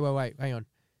cash. Wait, hang on.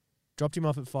 Dropped him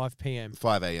off at 5 p.m.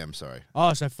 5 a.m. Sorry.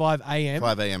 Oh, so 5 a.m.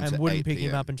 5 a.m. and to wouldn't 8 pick him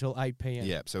p.m. up until 8 p.m.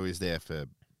 Yeah. So he was there for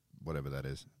whatever that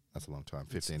is. That's a long time.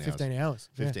 15 hours. 15 hours.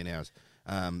 15 hours.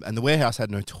 And the warehouse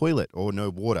had no toilet or no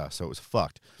water, so it was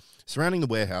fucked. Surrounding the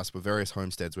warehouse were various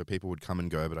homesteads where people would come and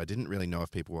go, but I didn't really know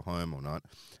if people were home or not.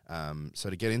 So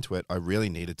to get into it, I really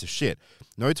needed to shit.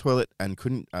 No toilet and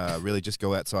couldn't really just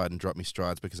go outside and drop me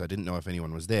strides because I didn't know if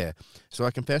anyone was there. So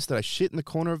I confessed that I shit in the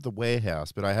corner of the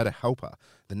warehouse, but I had a helper,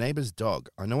 the neighbor's dog.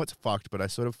 I know it's fucked, but I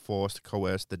sort of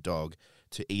coerced the dog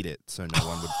to eat it so no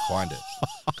one would find it.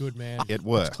 Good man. It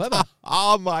worked. Clever.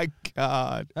 Oh my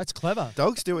god. That's clever.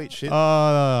 Dogs do eat shit.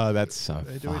 Oh, that's so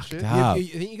They do it fucked shit. up. You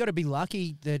think you got to be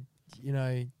lucky that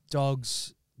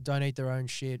dogs don't eat their own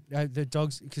shit. The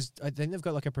dogs, because I think they've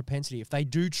got like a propensity. If they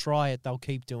do try it, they'll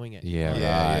keep doing it. Yeah,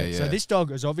 Yeah, right. yeah. So this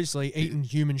dog has obviously eaten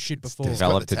human shit before. He's got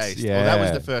Developed the its- taste. Well, that was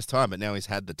yeah. the first time, but now he's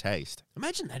had the taste.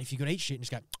 Imagine that if you could eat shit and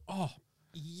just go, oh,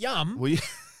 yum. Well,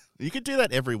 you could do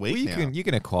that every week Well, now. you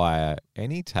can acquire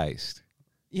any taste.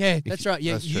 Yeah, that's right.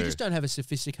 Yeah, That's you true. just don't have a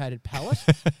sophisticated palate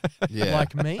Yeah.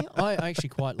 like me. I actually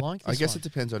quite like this I guess one. it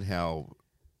depends on how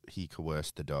he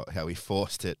coerced the dog, how he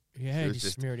forced it. Yeah, It was just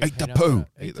just smear it in eat the peanut poo. butter.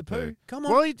 Eat the poo. Come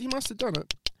on. Well, he must have done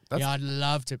it. That's, Yeah, I'd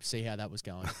love to see how that was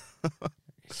going.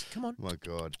 Come on, my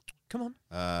God. come on.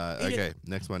 Okay, Eat it.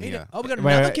 next one Eat here. it. Oh, we got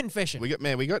Wait, another wait. confession. We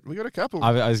got a couple.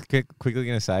 I was quickly going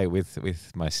to say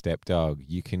with my stepdog,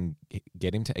 you can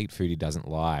get him to eat food he doesn't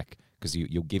like because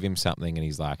you'll give him something and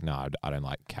he's like, no, I don't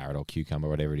like carrot or cucumber or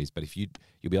whatever it is. But if you'll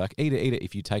be like, eat it.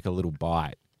 If you take a little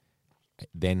bite,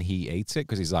 then he eats it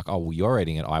because he's like, oh, well, you're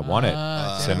eating it. I want it.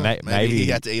 So damn. maybe he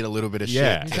had to eat a little bit of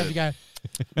Yeah. You shit. just have to go,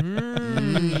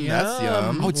 That's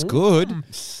yum. Oh, it's good.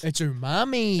 It's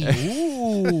umami.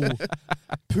 Ooh.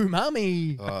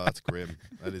 Pumami. Oh, that's grim.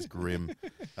 That is grim.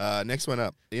 Next one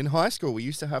up. In high school, we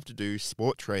used to have to do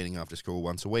sport training after school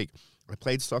once a week. I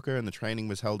played soccer and the training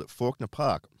was held at Faulkner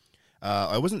Park.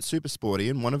 I wasn't super sporty,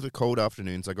 and one of the cold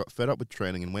afternoons I got fed up with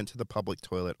training and went to the public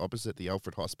toilet opposite the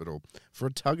Alfred Hospital for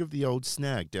a tug of the old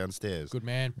snag downstairs. Good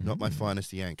man. Not my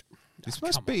finest yank. This Oh,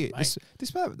 must come be on,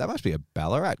 mate. that must be a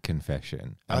Ballarat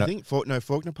confession. I think Faulkner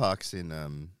Park's in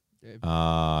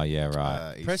Yeah,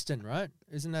 right. East- Preston, right?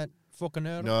 Isn't that fucking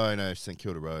nerd? No, St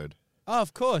Kilda Road. Oh,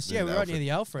 of course. Yeah, The we're right near Alfred. the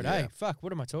Alfred. Yeah. Hey, fuck.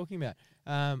 What am I talking about?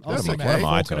 I was That's thinking okay. What am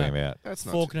I Faulkner. talking about? That's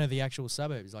not. Faulkner, the actual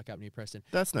suburb, is like up near Preston.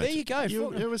 That's not. There you go. You,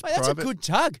 Faulkner. it was Hey, that's a private. good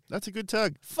tug. That's a good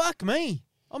tug. Fuck me.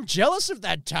 I'm jealous of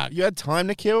that tug. You had time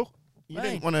to kill. You Mate.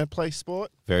 didn't want to play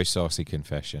sport. Very saucy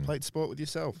confession. Played sport with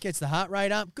yourself. Gets the heart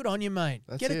rate up. Good on you, mate.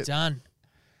 That's Get it it. done.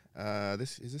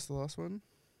 Is this the last one?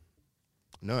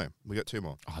 No, we got two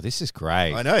more. Oh, this is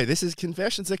great. I know. This is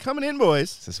confessions. They're coming in,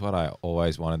 boys. This is what I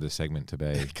always wanted the segment to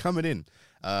be. Coming in.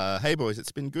 Hey, boys,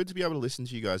 it's been good to be able to listen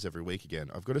to you guys every week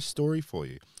again. I've got a story for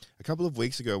you. A couple of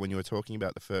weeks ago when you were talking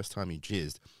about the first time you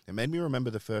jizzed, it made me remember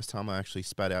the first time I actually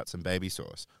spat out some baby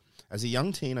sauce. As a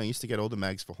young teen, I used to get all the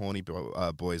mags for horny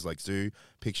boys like Zoo,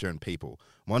 Picture, and People.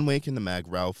 One week in the mag,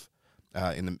 Ralph,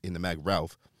 in the mag,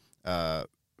 Ralph,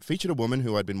 featured a woman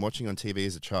who I'd been watching on TV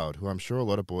as a child, who I'm sure a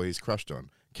lot of boys crushed on,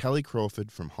 Kelly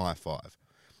Crawford from High Five.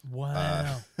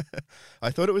 Wow. I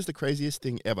thought it was the craziest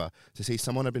thing ever to see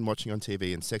someone I'd been watching on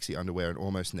TV in sexy underwear and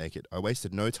almost naked. I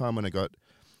wasted no time when I got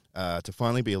to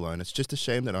finally be alone. It's just a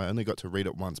shame that I only got to read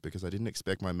it once because I didn't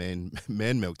expect my man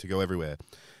milk to go everywhere.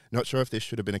 Not sure if this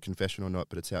should have been a confession or not,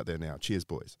 but it's out there now. Cheers,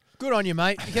 boys. Good on you,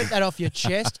 mate. Get that off your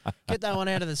chest. Get that one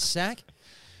out of the sack.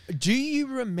 Do you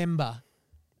remember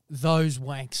those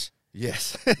wanks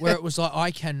Yes. where it was like, I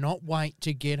cannot wait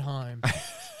to get home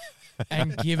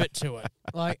and give it to it?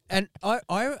 Like, and I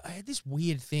had this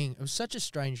weird thing. It was such a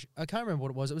strange, I can't remember what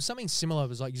it was. It was something similar. It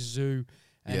was like Zoo.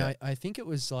 And Yeah. I think it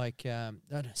was like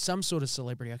some sort of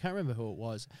celebrity. I can't remember who it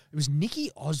was. It was Nikki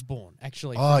Osborne,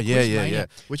 actually. Oh, from yeah. Quizmania.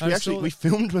 Which I we saw we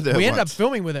filmed with her We ended up once.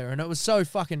 filming with her, and it was so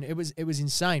fucking. It was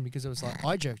insane because it was like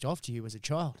I jerked off to you as a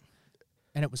child.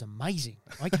 and it was amazing.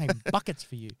 I came buckets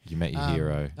for you. You met your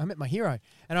hero. I met my hero.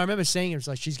 And I remember seeing it. It was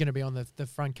like, she's going to be on the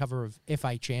front cover of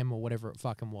FHM or whatever it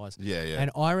fucking was. Yeah, yeah.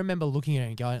 And I remember looking at it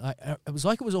and going, it was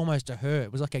like it was almost to her.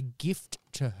 It was like a gift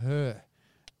to her.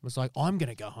 It was like, I'm going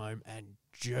to go home and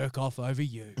jerk off over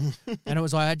you. And it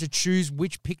was like, I had to choose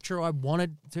which picture I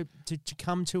wanted to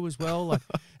come to as well. Like,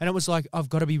 and it was like, I've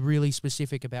got to be really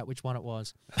specific about which one it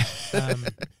was.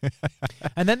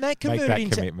 And then that converted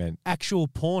into commitment. actual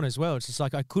porn as well. It's just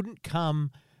like I couldn't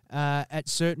come at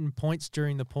certain points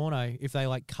during the porno if they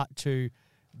like cut to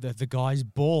the guy's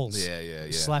balls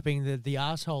slapping the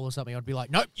asshole or something. I'd be like,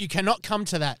 nope, you cannot come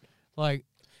to that. Like,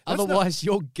 otherwise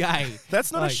you're gay.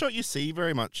 That's not like, a shot you see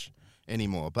very much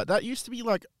anymore, but that used to be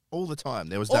like all the time.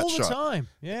 There was that shot. All the time,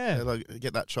 yeah. They, like,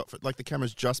 get that shot, like the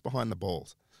camera's just behind the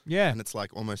balls. Yeah. And it's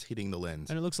like almost hitting the lens.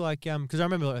 And it looks like, because I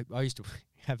remember like, I used to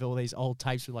have all these old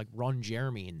tapes with like Ron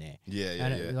Jeremy in there. Yeah, yeah,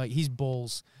 and like his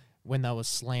balls, when they were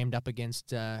slammed up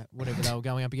against whatever they were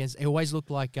going up against, it always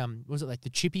looked like, was it like the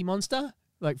Chippy Monster?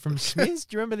 Like from Smiths?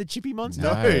 Do you remember the Chippy Monster?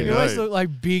 No. It always looked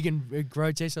like big and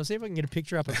grotesque. I'll see if I can get a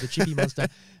picture up of the Chippy Monster.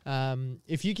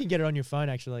 If you can get it on your phone,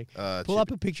 actually. Pull up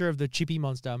a picture of the Chippy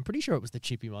Monster. I'm pretty sure it was the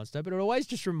Chippy Monster, but it always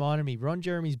just reminded me, Ron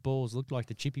Jeremy's balls looked like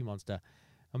the Chippy Monster.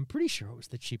 I'm pretty sure it was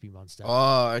the Chippy Monster.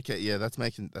 Oh, okay. Yeah, that's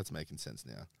making sense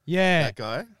now. Yeah. That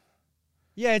guy?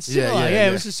 Yeah, it's similar. Yeah,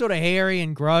 it was just sort of hairy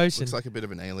and gross. Looks like a bit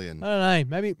of an alien. I don't know.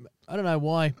 Maybe, I don't know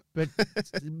why, but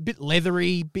it's a bit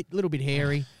leathry, little bit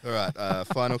hairy. All right,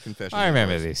 final confession. I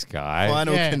remember this guy.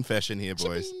 Final confession here,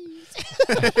 boys.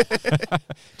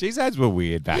 These ads were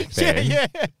weird back then. Yeah.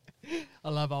 I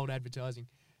love old advertising.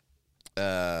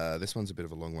 This one's a bit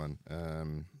of a long one.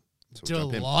 So we'll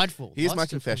Delightful. Here's my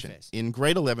confession. In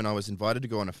grade 11, I was invited to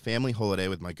go on a family holiday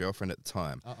with my girlfriend at the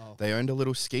time. They owned a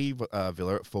little ski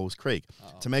villa at Falls Creek.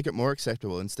 To make it more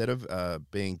acceptable, instead of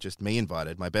being just me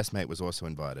invited, my best mate was also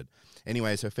invited.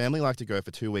 Anyways, her family liked to go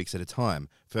for 2 weeks at a time.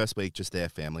 First week, just their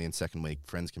family, and second week,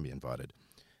 friends can be invited.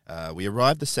 We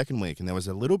arrived the second week, and there was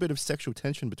a little bit of sexual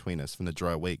tension between us from the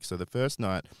dry week. So the first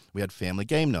night, we had family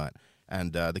game night,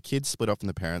 and the kids split off from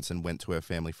the parents and went to her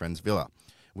family friend's villa.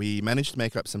 We managed to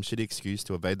make up some shitty excuse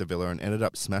to evade the villa and ended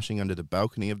up smashing under the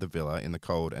balcony of the villa in the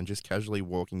cold and just casually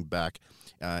walking back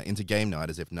into game night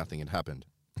as if nothing had happened.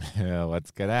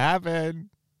 What's going to happen?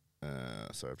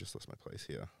 Sorry, I've just lost my place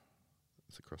here.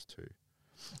 It's across two.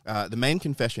 The main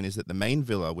confession is that the main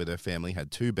villa with her family had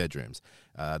 2 bedrooms.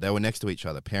 They were next to each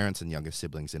other, parents and younger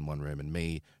siblings in one room, and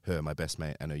me, her, my best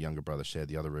mate, and her younger brother shared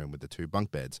the other room with the 2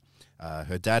 bunk beds.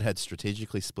 Her dad had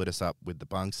strategically split us up with the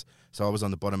bunks, so I was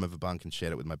on the bottom of a bunk and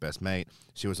shared it with my best mate.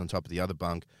 She was on top of the other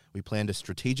bunk. We planned a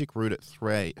strategic route at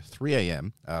 3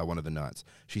 a.m. One of the nights.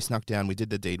 She snuck down. We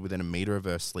did the deed within a meter of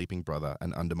her sleeping brother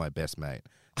and under my best mate.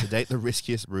 To date, the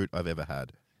riskiest route I've ever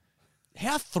had.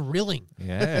 How thrilling!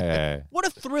 Yeah. What a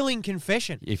thrilling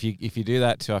confession. If you do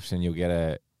that too often, you'll get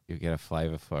a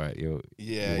flavour for it. You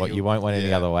won't want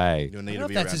any other way. You'll I need don't know to if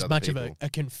be that's as around much other of people. a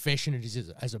confession it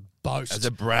is as a boast. As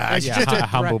a brag. It's just a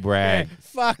humble brag. Yeah,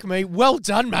 fuck me. Well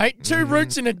done, mate. 2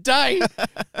 routes in a day.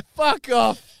 Fuck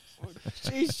off.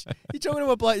 Jeez. You're talking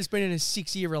to a bloke that's been in a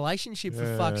 6-year relationship, for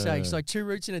fuck's sake. It's like 2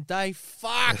 routes in a day.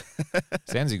 Fuck.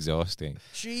 Sounds exhausting.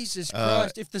 Jesus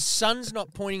Christ. If the sun's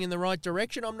not pointing in the right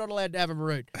direction, I'm not allowed to have a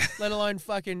route. Let alone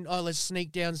fucking, let's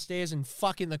sneak downstairs and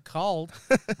fuck in the cold.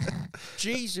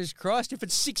 Jesus Christ. If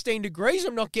it's 16 degrees,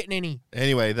 I'm not getting any.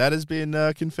 Anyway, that has been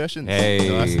Confessions. Hey.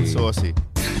 Nice and saucy.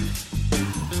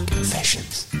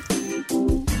 Confessions.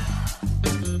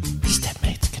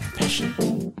 Stepmate's confession.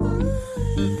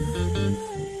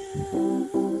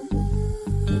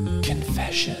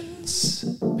 Confessions.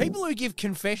 People who give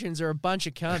confessions are a bunch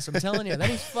of cunts. I'm telling you, that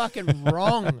is fucking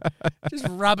wrong. Just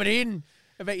rub it in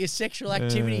about your sexual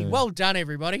activity. Well done,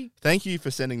 everybody. Thank you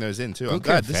for sending those in too. I'm Good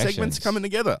glad the confessions. segment's coming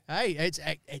together. Hey, it's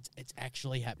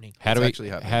actually happening. How It's do actually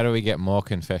happening. how do we get more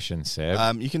confessions,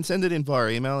 Seb? You can send it in via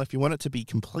email. If you want it to be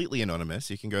completely anonymous,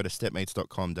 you can go to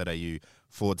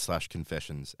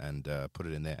stepmates.com.au/confessions and put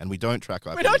it in there. And we don't track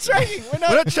IP. We're not tracking. We're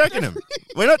not tracking him.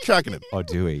 We're not tracking him. Or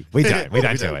do we? We don't. We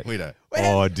don't do it. We don't.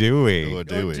 Or do we? Or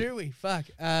do Or we? do we? Fuck.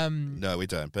 No, we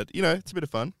don't. But, it's a bit of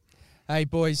fun. Hey,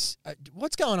 boys,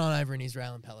 what's going on over in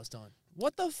Israel and Palestine?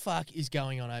 What the fuck is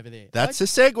going on over there? That's a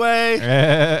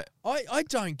segue. I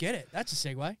don't get it. That's a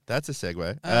segue. That's a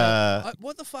segue.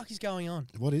 What the fuck is going on?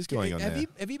 What is going on have there?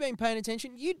 Have you been paying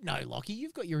attention? You'd know, Lockie.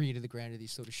 You've got your ear to the ground of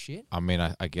this sort of shit. I mean,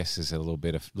 I guess there's a little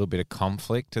bit of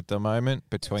conflict at the moment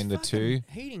between the two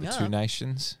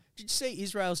nations. Did you see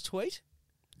Israel's tweet?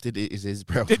 Is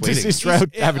Israel Does tweeting? Israel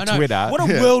have I a know. Twitter? What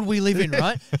a world we live in,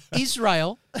 right?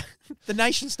 Israel, the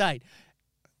nation state,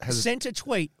 sent a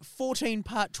tweet,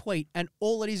 14-part tweet, and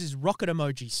all it is rocket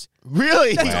emojis.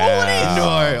 Really? That's all it is.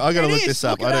 No, I gotta It look is. this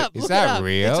up. Look it up. Is Look that it up.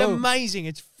 real? It's amazing.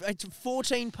 It's a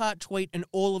 14-part tweet, and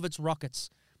all of it's rockets.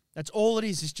 That's all it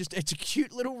is. It's a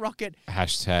cute little rocket.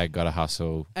 Hashtag gotta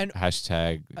hustle. And-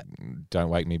 Hashtag don't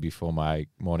wake me before my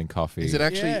morning coffee. Is it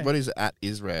actually Yeah. what is it, at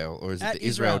Israel or is it At the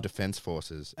Israel Israel. Defense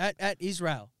Forces? At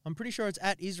Israel. I'm pretty sure it's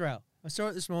at Israel. I saw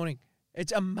it this morning.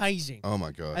 It's amazing. Oh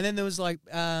my god! And then there was like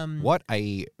What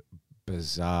a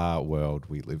bizarre world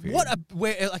we live in.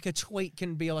 where like a tweet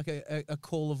can be like a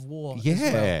call of war. as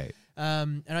Yeah.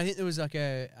 well. And I think there was like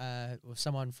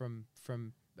someone from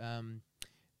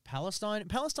Palestine.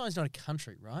 Palestine's not a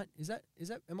country, right? Is that?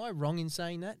 Am I wrong in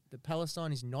saying that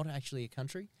Palestine is not actually a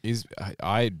country?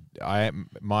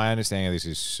 My understanding of this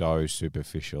is so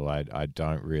superficial. I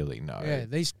don't really know. Yeah,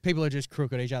 these people are just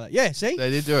crook at each other. Yeah, see, They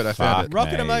did do it. I found it.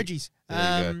 rocket mate. emojis.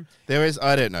 There you go. There is.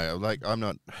 I don't know. Like I'm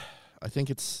not. I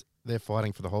think they're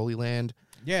fighting for the Holy Land.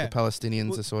 Yeah. The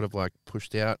Palestinians are sort of like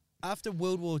pushed out. After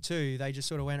World War II, they just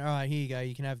sort of went, all right, here you go,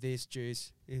 you can have this,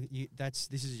 Jews. This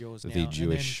is yours now. The And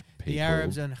Jewish then people. the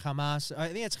Arabs and Hamas. I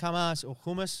think it's Hamas or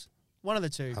Hummus, one of the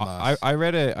two. Hamas. I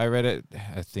read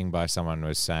a thing by someone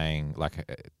was saying, like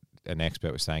an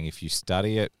expert was saying, if you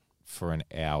study it for an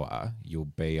hour, you'll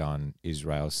be on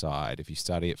Israel's side. If you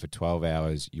study it for 12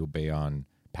 hours, you'll be on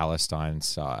Palestine's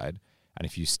side. And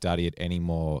if you study it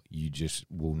anymore, you just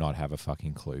will not have a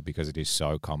fucking clue because it is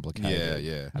so complicated.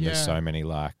 Yeah. And there's Yeah. so many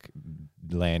like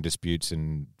land disputes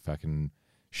and fucking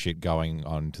shit going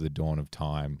on to the dawn of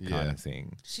time kind Yeah. of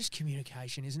thing. It's just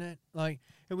communication, isn't it? Like,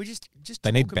 and we just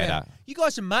They need talk about- better. You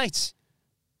guys are mates.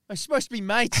 You're supposed to be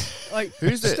mates. Like,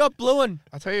 Who's it? stop bluing,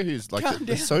 I'll tell you who's like Calm the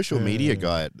down. social media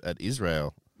guy at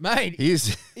Israel. mate.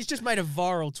 He's He's just made a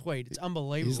viral tweet. It's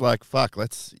unbelievable. he's like, fuck.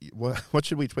 What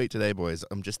should we tweet today, boys?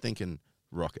 I'm just thinking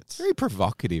rockets. Very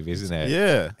provocative, isn't it?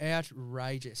 Yeah.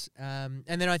 outrageous. And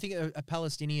then I think a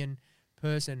Palestinian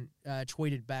person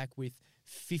tweeted back with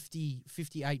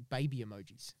 58 baby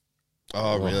emojis,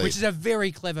 Oh, really? which is a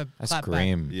very clever That's clap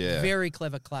grim. back. Yeah. Very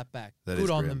clever clap back. That Good is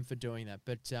on grim. them for doing that.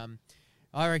 But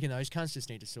I reckon those cunts just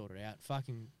need to sort it out.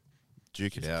 Fucking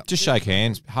Duke it out. Just shake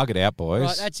hands, hug it out, boys.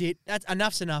 right, that's it. That's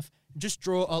enough's enough. Just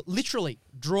literally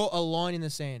draw a line in the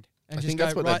sand and I just think go,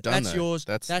 that's what right, they've done, that's though. yours.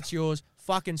 That's- That's yours.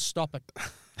 Fucking stop it.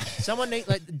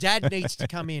 Dad needs to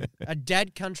come in. A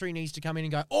dad country needs to come in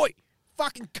and go, oi,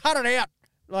 fucking cut it out.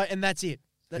 And that's it.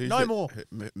 Who's No the- more. who-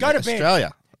 Go to bed.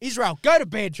 Australia. Israel, go to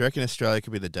bed. Do you reckon Australia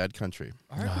could be the dad country?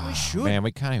 I reckon we should. Man,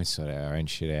 we can't even sort our own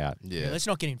shit out. Yeah. Yeah, let's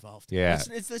not get involved. Yeah.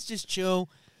 Let's just chill,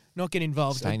 not get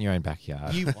involved. Stay in your own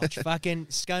backyard. You watch. Fucking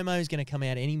ScoMo's going to come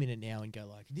out any minute now and go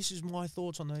like, this is my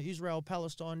thoughts on the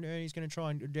Israel-Palestine. He's going to try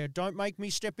and, don't make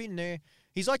me step in there.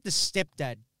 He's like the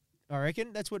stepdad, I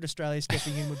reckon. That's what Australia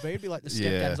stepping in would be. It'd be like the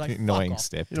stepdad's Yeah. like, Annoying fuck off.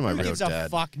 step. You know my Who real gives a dad.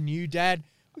 fuck, new dad?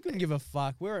 We couldn't give a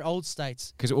fuck. We're at old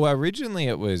states. Because originally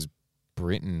it was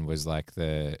Britain was like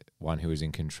the one who was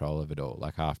in control of it all,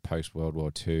 like half post World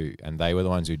War II, and they were the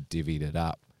ones who divvied it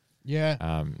up Yeah.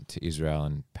 to Israel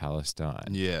and Palestine.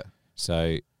 Yeah.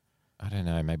 So I don't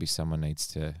know. Maybe someone needs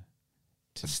to.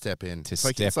 To step in. To it's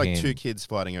like, step it's like in. two kids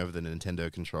fighting over the Nintendo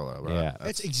controller, right? Yeah.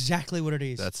 That's exactly what it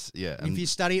is. That's yeah. If you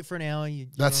study it for an hour, you're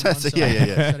That's- on one that's- side. yeah, yeah, yeah.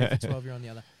 If you study it for 12, you're on the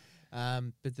other.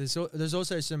 But there's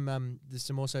also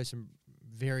some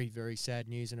very, very sad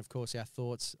news, and of course our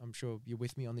thoughts. I'm sure you're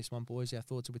with me on this one, boys. Our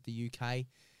thoughts are with the UK.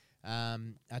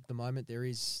 At the moment,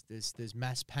 there's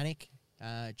mass panic,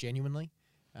 genuinely,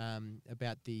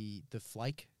 about the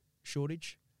flake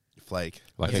shortage. flake.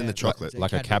 Like That's a- in the chocolate.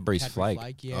 like a Cadbury's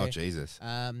flake. Yeah. Oh Jesus.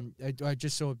 I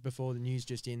just saw before the news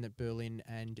just in that Berlin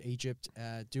and Egypt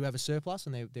do have a surplus,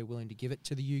 and they're willing to give it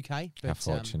to the UK. But, How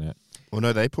fortunate. Well,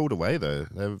 no, they pulled away though.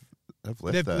 They've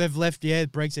left that. They've left, yeah,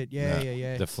 Brexit, Yeah.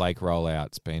 yeah. The flake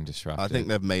rollout's been disrupted. I think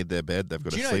they've made their bed. They've got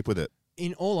Do to you know- sleep with it.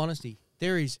 In all honesty,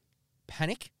 there is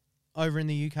panic over in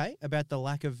the UK about the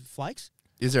lack of flakes.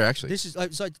 Is there actually? This is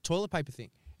it's like the toilet paper thing.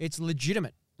 It's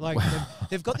legitimate. Like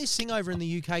they've got this thing over in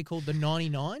the UK called the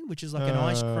 99, which is like an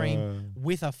ice cream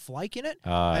with a flake in it.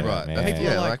 Oh, And right. man. people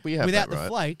Yeah, are like we have without that, the right?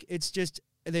 flake, it's just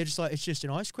an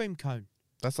ice cream cone.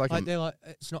 That's like, Like they're like,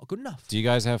 it's not good enough. Do you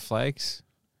guys have flakes?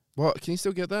 what? Can you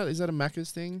still get that? Is that a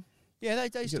Macca's thing? Yeah, they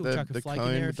get still the- chuck a the flake in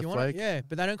cone there with if the you want it. flake? Yeah,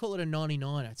 but they don't call it a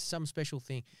 99. It's some special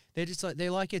thing. It's like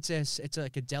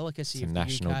a delicacy It's a of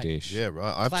national the UK. dish. Yeah,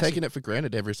 right. I've Classic. taken it for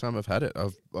granted every time I've had it.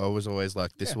 I was always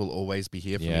like, this Yeah. will always be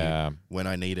here for Yeah. me when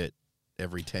I need it.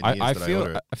 Every 10 I years that I feel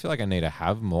order it. I feel like I need to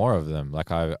have more of them. Like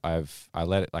I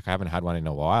let it, like I haven't had one in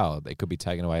a while. It could be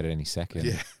taken away at any second.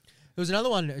 Yeah. There was another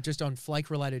one just on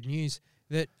flake-related news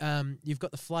that you've got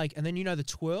the flake, and then you know the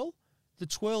twirl. The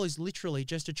twirl is literally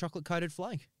just a chocolate-coated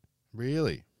flake.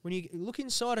 Really? When you look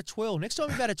inside a twirl. Next time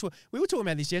you've had a twirl. We were talking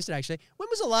about this yesterday, actually. When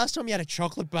was the last time you had a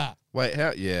chocolate bar? Wait,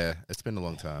 how? Yeah, it's been a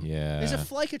long time. Yeah. Is a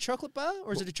flake a chocolate bar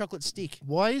or is it a chocolate stick?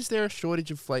 Why is there a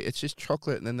shortage of flake? It's just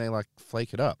chocolate and then they like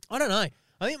flake it up. I don't know.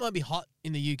 I think it might be hot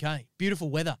in the UK. Beautiful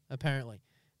weather, apparently.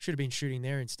 Should have been shooting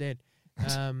there instead.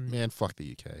 Man, fuck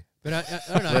the UK. But I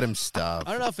don't know. Let him starve.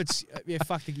 I don't know if it's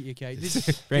fuck the UK.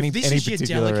 This, For any is your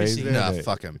particular delicacy. reason. Nah,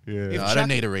 fuck him. Yeah. No, I don't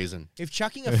need a reason. If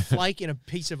chucking a flake in a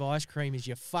piece of ice cream is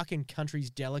your fucking country's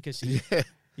delicacy, Yeah.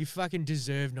 you fucking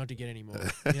deserve not to get any more.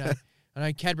 You know? I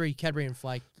know Cadbury and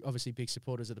Flake, obviously big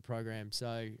supporters of the program.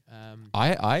 So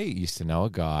I used to know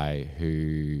a guy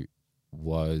who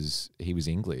was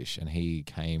English and he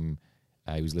came.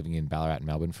 He was living in Ballarat,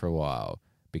 Melbourne for a while.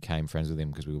 Became friends with him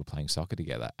because we were playing soccer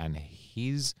together, and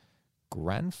his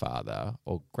grandfather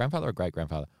or great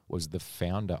grandfather was the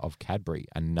founder of Cadbury,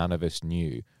 and none of us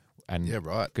knew. And Yeah,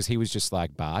 right. because he was just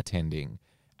like bartending,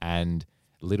 and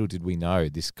little did we know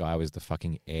this guy was the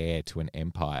fucking heir to an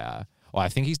empire. Well, I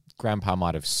think his grandpa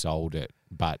might have sold it,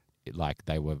 but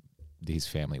his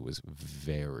family was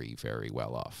very, very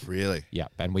well off. Really? Yeah,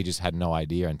 and we just had no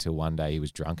idea until one day he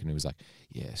was drunk and he was like,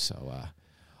 "Yeah, so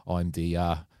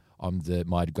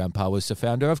my grandpa was the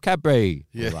founder of Cadbury."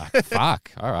 Yeah. We're like,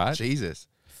 fuck, all right. Jesus.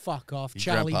 fuck off, Your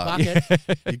Charlie grandpa-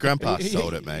 Bucket. Your grandpa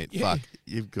sold it, mate. Yeah. Fuck.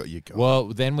 You've got your Well,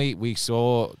 then we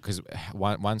saw, because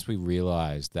once we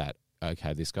realized that,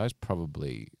 okay, this guy's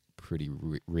probably pretty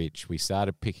rich, we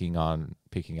started picking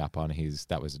up on his,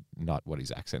 that was not what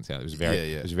his accent sounded. It was very,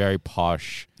 Yeah. It was very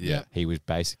posh. Yeah. He was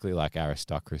basically like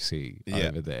aristocracy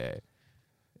over there.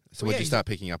 So Well, what'd yeah, you start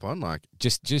picking up on? Like,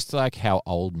 Just like how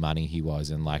old money he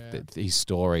was, and like his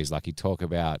stories, like he'd talk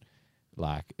about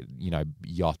like, you know,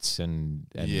 yachts and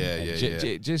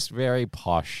just very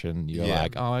posh, and you're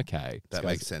like, oh, okay, that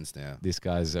makes sense now. This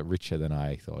guy's richer than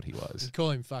I thought he was. You'd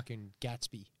call him fucking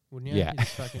Gatsby, wouldn't you? Yeah. He's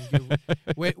fucking good.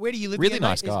 Where do you live Really again, mate?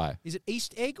 nice guy. Is it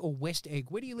East Egg or West Egg?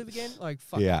 Where do you live again? Like,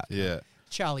 fuck. Yeah. Yeah.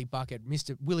 Charlie Bucket,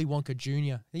 Mr. Willy Wonka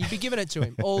Jr. You'd be giving it to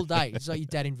him all day. It's like your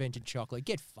dad invented chocolate.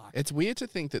 Get fucked. It's weird to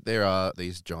think that there are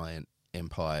these giant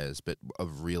empires, but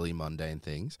of really mundane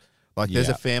things. Like, there's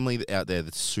a family out there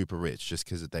that's super rich just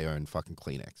because they own fucking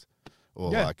Kleenex,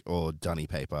 or or Dunny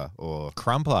paper, or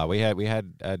Crumpler. We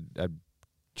had a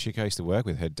chick I used to work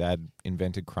with. Her dad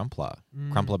invented Crumpler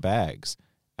bags,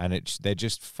 and they're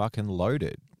just fucking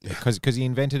loaded because he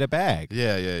invented a bag.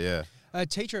 yeah. A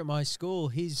teacher at my school,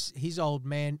 his old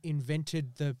man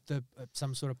invented the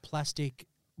some sort of plastic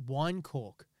wine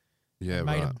cork. Yeah,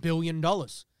 made right. $1 billion.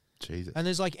 Jesus. And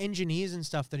there's like engineers and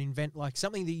stuff that invent like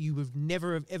something that you have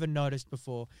never have ever noticed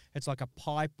before. It's like a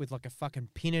pipe with like a fucking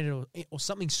pin in it or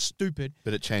something stupid.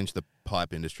 But it changed the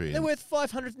pipe industry. They're worth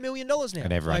 $500 million now.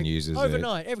 And everyone uses it.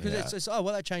 overnight. Because Yeah. it's well,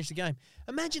 that changed the game.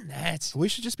 Imagine that. We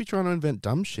should just be trying to invent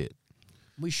dumb shit.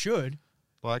 We should.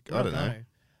 Like, I don't know.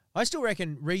 I still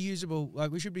reckon reusable,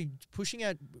 like we should be pushing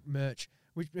out merch.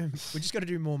 We just got to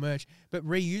do more merch. But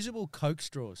reusable Coke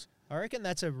straws. I reckon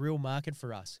that's a real market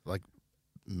for us. Like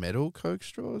metal Coke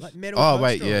straws? Like metal oh, Coke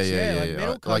wait, straws. yeah. Like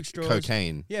metal Coke like straws.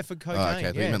 cocaine. Yeah, for cocaine. Oh, okay. I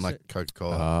thought you yeah, meant like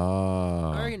Coca-Cola.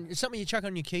 Oh. I reckon it's something you chuck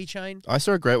on your keychain. I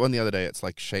saw a great one the other day. It's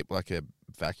like shaped like a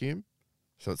vacuum.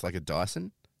 So it's like a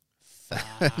Dyson. See,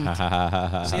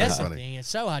 that's the Funny. thing. It's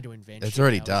so hard to invent. It's shit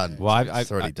already nowadays. done. Well,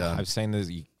 It's already done. I've seen this.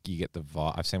 You get the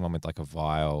vial. I've seen one with like a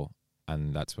vial,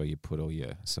 and that's where you put all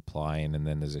your supply in, and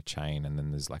then there's a chain, and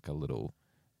then there's like a little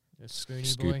A Scoonie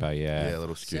scooper. boy. Yeah, Yeah, a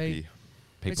little Scoopy.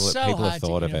 people it's so people hard have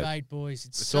thought to of it. innovate, boys.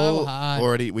 It's It's so all hard.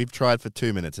 already. We've tried for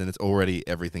 2 minutes, and it's already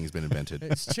everything's been invented.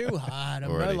 It's too hard. I'm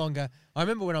no Already. longer. I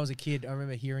remember when I was a kid. I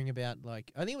remember hearing about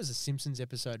like I think it was a Simpsons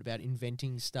episode about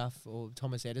inventing stuff or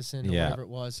Thomas Edison or Yeah. whatever it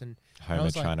was, and I Homer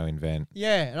was like, trying to invent.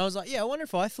 yeah, and I was like, yeah, I wonder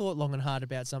if I thought long and hard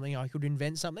about something, I could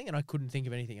invent something, and I couldn't think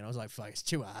of anything, and I was like, fuck, it's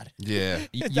too hard. Yeah.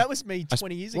 That was me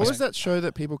 20 years ago. What was that show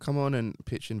that people come on and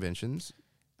pitch inventions?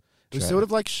 It was Dra- sort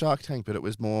of like Shark Tank, but it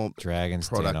was more Dragon's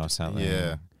Den product. or something.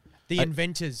 Yeah. The I-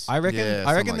 inventors. I reckon. Yeah,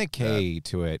 I reckon something the like key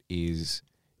to it is,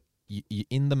 you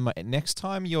in the next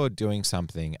time you're doing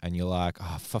something and you're like,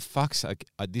 oh, for fuck's sake,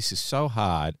 this is so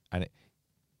hard, and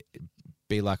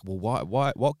be like, well,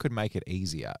 why? What could make it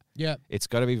easier? yeah. It's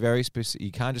got to be very specific.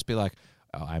 You can't just be like,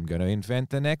 oh, I'm going to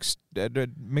invent the next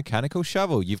mechanical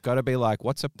shovel. You've got to be like,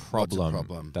 what's a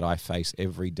problem that I face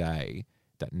every day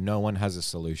that no one has a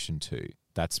solution to?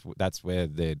 That's where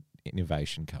the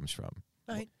innovation comes from.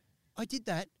 Mate, I did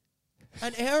that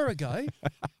an hour ago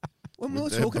when we were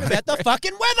With talking the- about the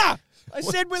fucking weather. I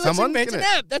said, well, let's Someone's invent an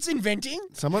gonna- app. That's inventing.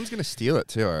 Someone's going to steal it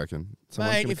too, I reckon.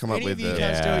 Someone's Mate, going to if come up any with of you the...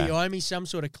 can't do Yeah. it, you owe me some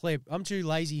sort of clip. I'm too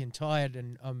lazy and tired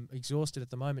and I'm exhausted at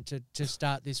the moment to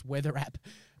start this weather app.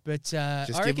 But I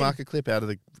Just give reckon, Mark a clip out of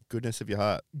the goodness of your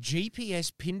heart.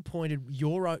 GPS pinpointed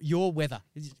your weather.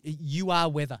 You are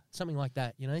weather, something like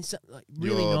that. You know, so, like,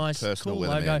 really Your nice, personal cool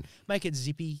weatherman. logo. Make it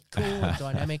zippy, cool, and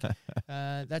dynamic.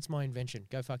 That's my invention.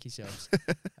 Go fuck yourselves.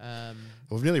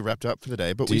 We've nearly wrapped up for the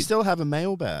day, but Do we you- still have a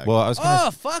mailbag. Well, I was going to.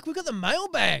 Oh fuck, we got the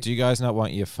mailbag. Do you guys not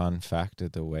want your fun fact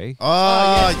of the week?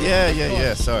 Oh, yes,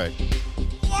 yeah. Sorry.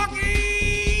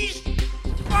 Lucky's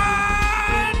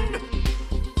Fun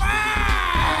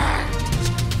Fact!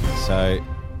 So,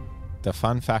 the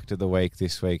fun fact of the week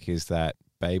this week is that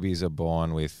babies are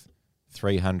born with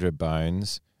 300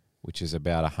 bones, which is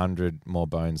about 100 more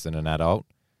bones than an adult.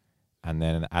 And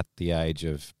then at the age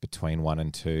of between 1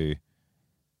 and 2,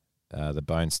 the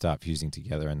bones start fusing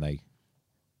together and they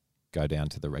go down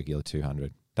to the regular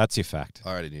 200. That's your fact.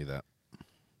 I already knew that.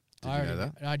 Did I you know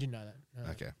that? I didn't know that.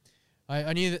 No. Okay.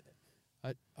 I knew that.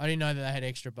 I didn't know that they had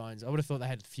extra bones. I would have thought they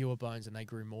had fewer bones and they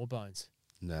grew more bones.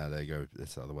 No, there you go.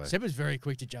 That's the other way. Seb was very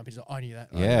quick to jump into. I knew that.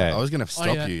 Yeah. I was going to I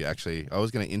knew stop that. you, actually. I was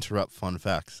going to interrupt fun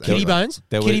facts. Kitty Anyway, bones.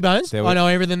 there Kitty were- bones. there I were- know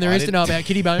everything there I is to know about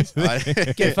kitty bones.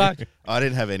 Get fucked. I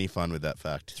didn't have any fun with that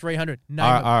fact. 300. Name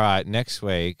All it. right, next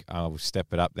week I'll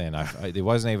step it up then. There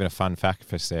wasn't even a fun fact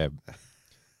for Seb.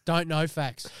 Don't know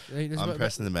facts. I'm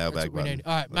pressing the That's mailbag what we button. need.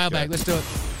 All right, Let's mailbag. go. Let's do it.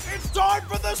 It's time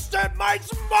for the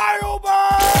Stepmates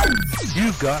Mailbag!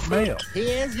 You've got mail.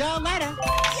 Here's your letter.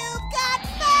 You've got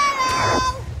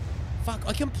mail. Fuck,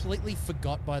 I completely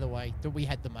forgot, by the way, that we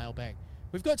had the mailbag.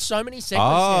 We've got so many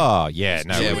segments Oh, yeah,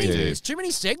 no, Yeah, we we do. do. There's too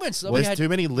many segments. That we There's had too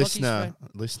many Lockie's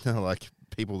listener like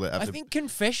people that have I to. think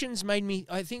confessions made me.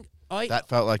 That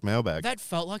felt like mailbag. That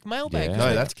felt like mailbag. Yeah.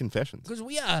 No, that's confessions. because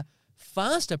we are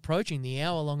fast approaching the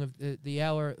hour long of the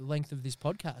hour length of this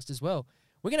podcast as well.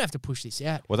 We're gonna have to push this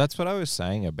out. Well, that's what I was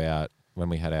saying about when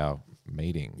we had our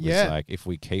meeting. Was Yeah. like if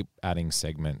we keep adding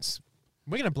segments,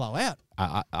 We're gonna blow out.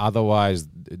 otherwise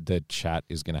the chat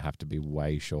is going to have to be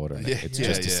way shorter. And Yeah, it's yeah,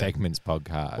 just a yeah. segments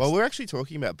podcast. Well, we're actually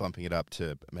talking about bumping it up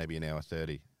to maybe an hour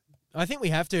 30. I think we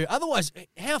have to. Otherwise,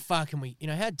 how far can we?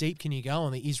 How deep can you go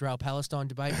on the Israel-Palestine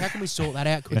debate? How can we sort that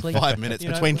out quickly? 5 minutes You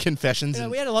know, between confessions and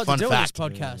we had a lot fun to do fact.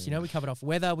 on this podcast. We covered off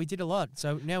weather. We did a lot.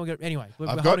 So now we got. Anyway, we're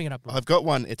I've holding it up. I've got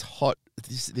one. It's hot.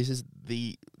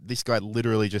 This guy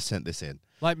literally just sent this in.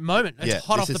 Like moment. It's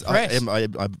hot off this the is-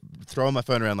 press. I'm throwing my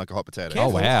phone around like a hot potato.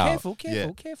 Careful, wow. Careful.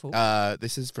 Yeah. Careful.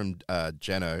 This is from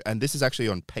Jeno, and this is actually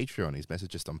on Patreon. His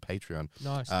message just on Patreon.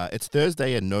 Nice. It's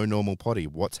Thursday and no normal potty.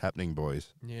 What's happening,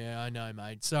 boys? Yeah, I know,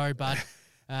 mate. Sorry, bud.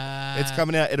 It's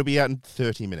coming out. It'll be out in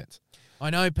 30 minutes. I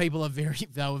know people are they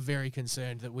were very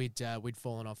concerned that we'd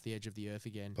fallen off the edge of the earth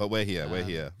again. But we're here. We're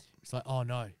here. It's like, oh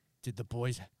no, did the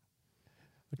boys?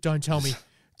 Don't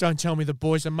tell me the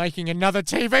boys are making another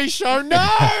TV show.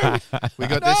 No. We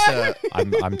got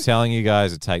this. I'm telling you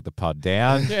guys to take the pod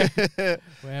down.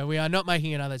 Well, we are not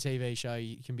making another TV show.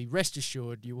 You can be rest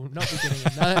assured you will not be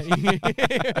getting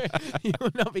another. You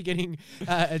will not be getting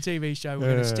a TV show. We're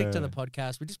going to stick to the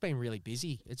podcast. We've just been really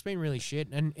busy. It's been really shit.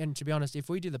 And to be honest, if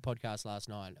we did the podcast last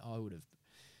night, I would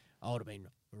have been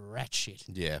rat shit.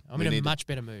 Yeah. I'm we in a need- much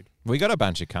better mood. We got a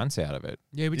bunch of cunts out of it.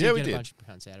 Yeah, we Yeah, did we get did. a bunch of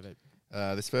cunts out of it.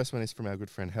 This first one is from our good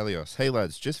friend Helios. Hey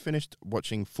lads, just finished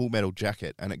watching Full Metal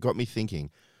Jacket, and it got me thinking.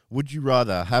 Would you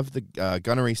rather have the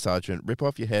gunnery sergeant rip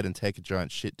off your head and take a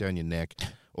giant shit down your neck,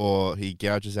 or he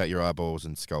gouges out your eyeballs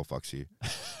and skull fucks you?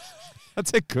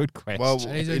 That's a good question. Well,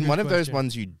 That is a in good one of those question.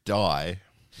 ones you die.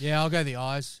 Yeah, I'll go the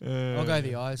eyes. I'll go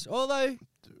the eyes. Although,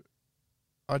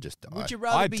 I just die. would you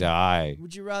rather I be? die.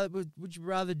 Would you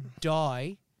rather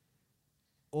die,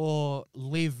 or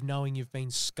live knowing you've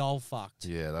been skull fucked?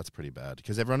 Yeah, that's pretty bad.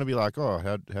 Because everyone will be like, "Oh,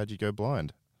 how'd you go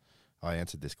blind?" I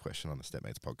answered this question on the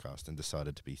Stepmates podcast and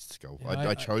decided to be skull. Yeah,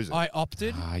 I chose it. I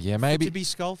opted Yeah, maybe to be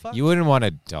skull fucked. you wouldn't want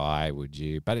to die, would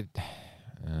you? But it.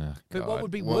 But what would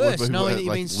be What worse, would be knowing worse, that you've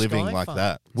like been living sky like fucked?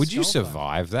 that? Would you Skull fucked.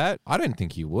 survive that? I don't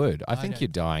think you would. I I think don't. you're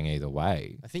dying either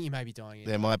way. I think you may be dying.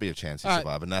 There might be a chance you All right.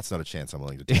 survive, and that's not a chance I'm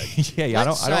willing to take. yeah, I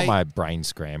Let's don't want say- my brain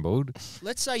scrambled.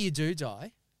 Let's say you do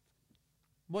die.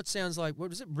 What sounds like? What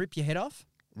was it? Rip your head off?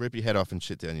 Rip your head off and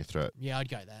shit down your throat. Yeah, I'd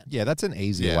go that. Yeah, that's an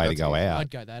easier Yeah, way to that's go easy. out. I'd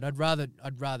go that. I'd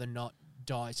rather not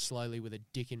die slowly with a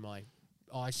dick in my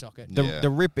eye socket. The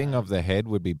ripping of the head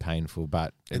would be painful,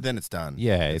 but And then it's done.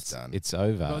 yeah, it's it's done. it's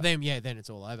over. Well, then it's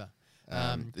all over.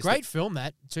 This Great film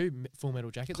that too. Full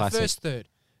Metal Jacket. Classic.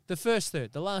 The first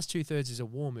third. The last 2/3 is a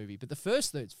war movie, but the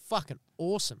first third's fucking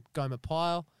awesome. Gomer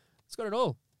Pyle. It's got it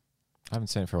all. I haven't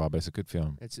seen it for a while, but it's a good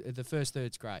film. It's the first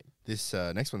third's great. This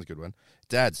next one's a good one.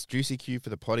 Dad's juicy Q for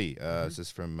the potty. This is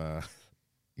from.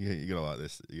 You're gonna like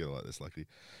this. You're gonna like this, Lucky.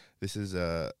 This is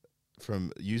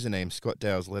from username Scott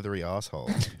Dow's leathery asshole.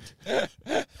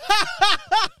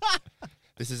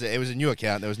 It was a new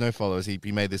account. There was no followers. He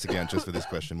made this account just for this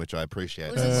question, which I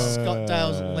appreciate. This is Scott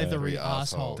Dale's leathery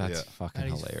asshole. That's fucking That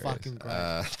is hilarious. fucking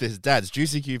great. There's Dad's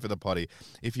juicy Q for the potty.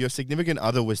 If your significant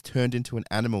other was turned into an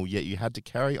animal, yet you had to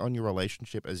carry on your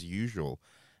relationship as usual,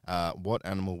 what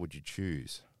animal would you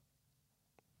choose?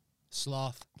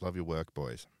 Sloth. Love your work,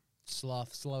 boys.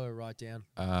 Sloth. Slow it right down.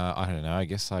 I don't know. I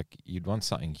guess like you'd want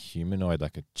something humanoid,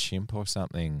 like a chimp or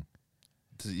something.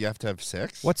 Does you have to have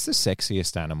sex? What's the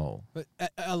sexiest animal? But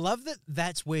I love that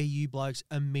that's where you blokes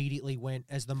immediately went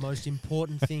as the most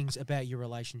important things about your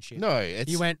relationship. No,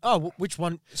 it's You went, which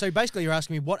one? So basically you're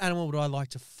asking me, what animal would I like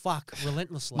to fuck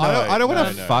relentlessly? No. I don't want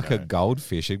to no, fuck no. a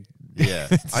goldfish. Yeah,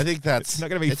 I think that's it's not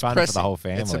going to be it's fun for the whole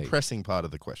family. It's a pressing part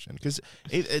of the question because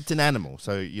it's an animal,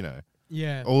 so you know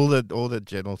Yeah. all the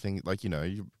general things like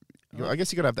I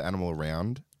guess you got to have the animal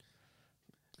around.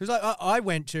 Because I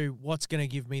went to what's going to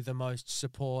give me the most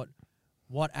support,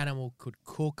 what animal could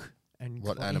cook and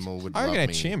What clean. animal would I love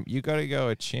reckon me? a chimp. You got to go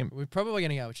a chimp. We're probably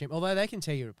going to go with chimp, although they can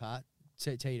tear you apart,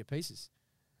 tear you to pieces.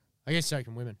 I guess so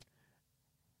can women.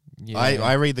 Yeah.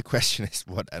 I read the question as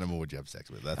what animal would you have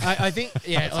sex with? That's I think,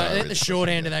 yeah, That's how I I think read the the short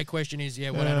question, end of that question is,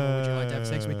 what animal would you like to have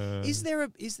sex with? Is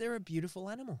there a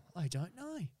beautiful animal? I don't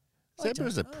know.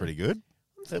 zebras are pretty good.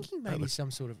 I'm thinking maybe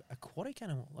some sort of aquatic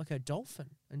animal, like a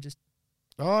dolphin, and just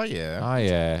Oh yeah. Oh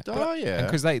yeah. Oh yeah.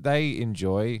 Because they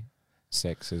enjoy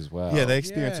sex as well. Yeah, they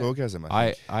experience Yeah. orgasm.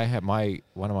 I think. had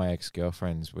one of my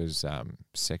ex-girlfriends was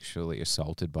sexually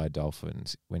assaulted by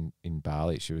dolphins when in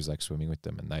Bali. She was like swimming with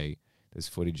them, and there's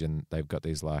footage, and they've got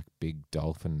these like big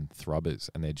dolphin thrubbers,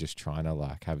 and they're just trying to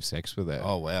like have sex with her.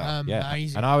 Oh wow. Yeah,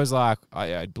 amazing. and I was like,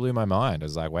 it blew my mind. I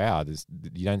was like, wow,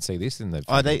 you don't see this in the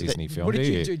Oh, they- Disney film, What did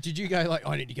do you you? do? Did you go like,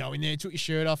 I need to go in there, took your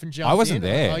shirt off and jumped I wasn't in?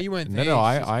 there. Oh, you weren't no, there. No, You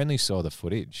I just- only saw the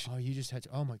footage. Oh, you just had to.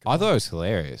 Oh my god. I thought it was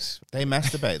hilarious. They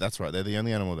masturbate. That's right. They're the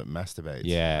only animal that masturbates.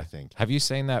 Yeah, I think. Have you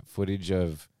seen that footage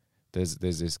of? There's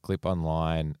this clip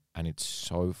online, and it's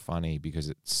so funny because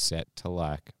it's set to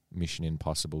like Mission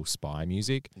Impossible spy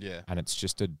music. Yeah. And it's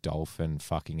just a dolphin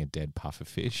fucking a dead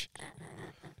pufferfish.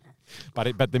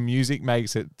 But the music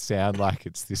makes it sound like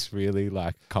it's this really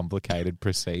like complicated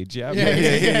procedure.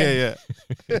 Yeah.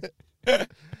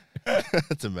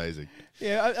 That's amazing.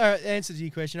 Yeah. All right, answer to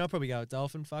your question. I'll probably go with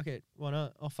dolphin. Fuck it. Why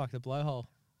not? I'll fuck the blowhole.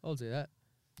 I'll do that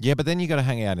Yeah, but then you got to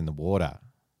hang out in the water.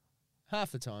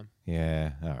 half the time.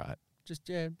 Yeah, all right. Just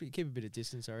keep a bit of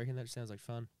distance. I reckon that sounds like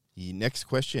fun. The next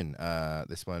question.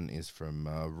 This one is from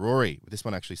Rory. This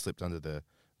one actually slipped under the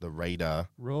radar,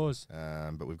 Roars.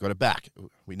 but we've got it back.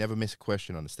 We never miss a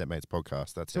question on the Stepmates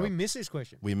podcast. That's So how we missed this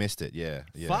question. we missed it. Yeah.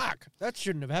 Fuck. That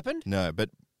shouldn't have happened. No, but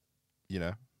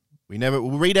we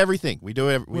read everything. We do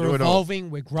it. We We're do it all.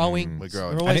 evolving. We're growing. We're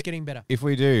growing. We're always And getting better. If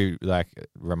we do, like,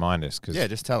 remind us because Yeah,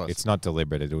 just tell us. it's not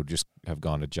deliberate. It'll just have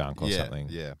gone to junk or something.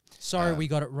 Yeah. Sorry, we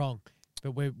got it wrong.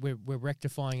 But we're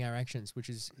rectifying our actions, which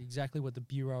is exactly what the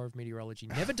Bureau of Meteorology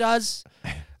never does.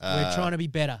 We're trying to be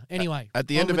better. Anyway, At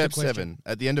the on end of with Ep the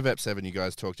question. 7, you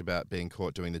guys talked about being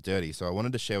caught doing the dirty. So I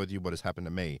wanted to share with you what has happened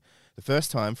to me. The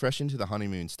first time, fresh into the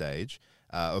honeymoon stage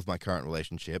of my current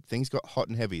relationship, things got hot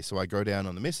and heavy, so I go down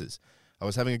on the missus. I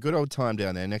was having a good old time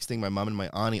down there. Next thing, my mum and my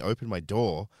auntie open my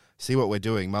door, see what we're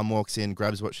doing. Mum walks in,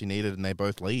 grabs what she needed, and they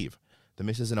both leave. The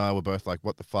missus and I were both like,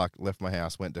 what the fuck? Left my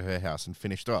house, went to her house, and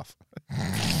finished off.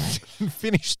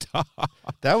 Finished.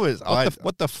 That was...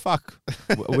 What the fuck?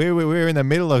 we're in the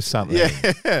middle of something.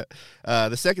 Yeah.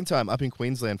 The second time up in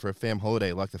Queensland for a fam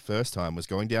holiday, like the first time, was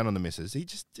going down on the missus.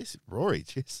 Rory,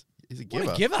 he's a giver.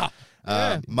 What a giver.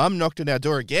 Yeah. Mum knocked on our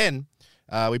door again.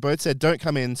 We both said, don't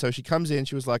come in. So she comes in.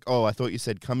 She was like, oh, I thought you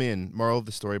said come in. Moral of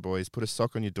the story, boys, put a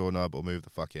sock on your doorknob or move the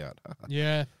fuck out.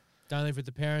 Yeah. Don't live with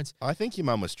the parents. I think your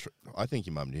mum I think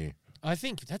your mum knew. I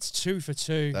think that's 2 for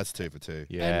 2. That's 2 for 2.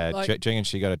 Yeah, And, like- do you reckon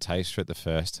she got a taste for it the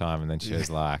first time, and then she was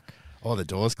like, Oh, the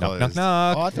door's knock, closed. knock,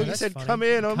 knock. Oh, I thought you that's said funny. come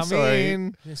in. I'm Come sorry.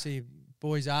 in. You see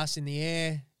boys' ass in the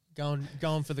air, going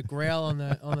for the growl on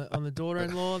the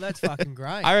daughter-in-law. That's fucking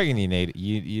great. I reckon you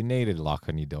needed a lock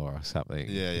on your door or something.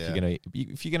 Yeah,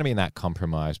 If you're gonna be in that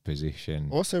compromised position.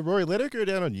 Also, Rory, let her go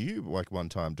down on you like one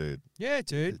time, dude. Yeah,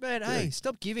 dude. Man, Yeah. hey,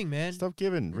 stop giving, man. Stop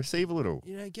giving. Receive a little.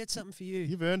 You know, get something for you.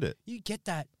 You've earned it. You get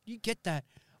that. You get that.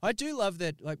 I do love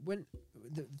that. Like when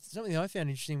something that I found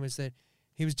interesting was that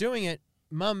he was doing it.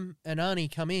 Mum and Arnie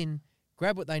come in,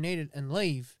 grab what they needed, and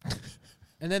leave,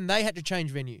 and then they had to change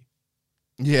venue.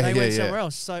 Yeah, They yeah, went yeah. somewhere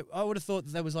else. So I would have thought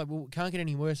that was like, well, it can't get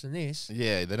any worse than this.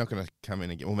 Yeah, they're not going to come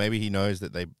in again. Well, maybe he knows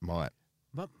that they might.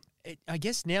 But I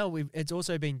guess now it's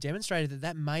also been demonstrated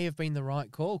that may have been the right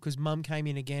call because Mum came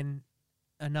in again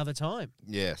another time.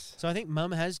 Yes. So I think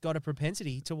Mum has got a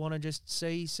propensity to want to just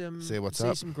see See what's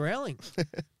up. some growling.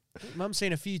 Mum's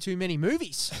seen a few too many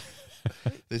movies.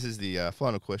 This is the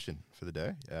final question for the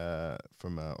day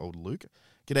from old Luke.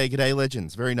 G'day,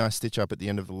 legends. Very nice stitch up at the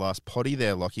end of the last potty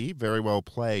there, Lockie. Very well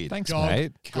played. Thanks, God,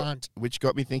 mate. Can't. Which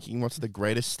got me thinking, what's the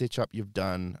greatest stitch up you've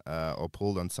done or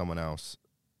pulled on someone else?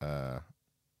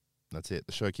 That's it.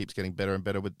 The show keeps getting better and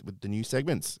better with the new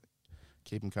segments.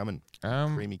 Keep them coming.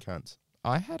 Creamy cunts.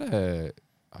 I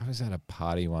was at a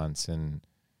party once and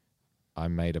I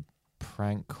made a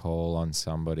prank call on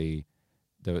somebody.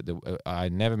 I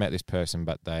never met this person,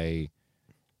 but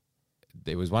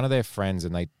it was one of their friends,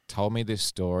 and they told me this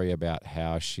story about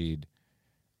how she'd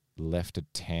left a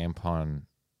tampon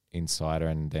inside her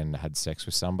and then had sex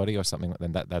with somebody or something.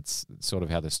 And that's sort of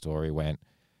how the story went.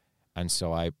 And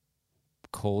so I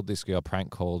called this girl,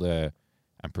 prank called her,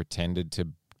 and pretended to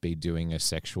be doing a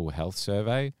sexual health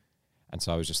survey. And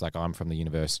so I was just like, I'm from the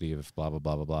University of blah, blah,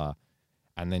 blah, blah, blah.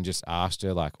 And then just asked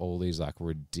her like all these like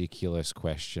ridiculous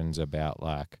questions about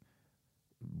like,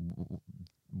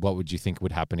 what would you think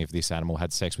would happen if this animal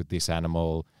had sex with this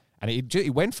animal? And it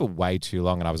went for way too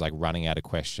long, and I was like running out of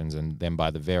questions. And then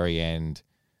by the very end,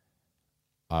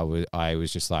 I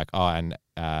was just like, oh, and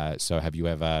so have you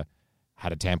ever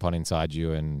had a tampon inside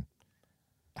you and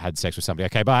had sex with somebody?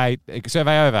 Okay, bye.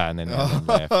 Survey over, and then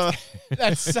left.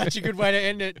 That's such a good way to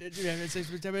end it.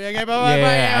 Okay, bye.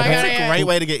 That's a great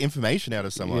way to get information out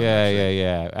of someone.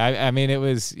 Yeah. I mean, it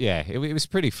was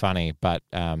pretty funny, but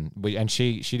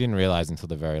she didn't realize until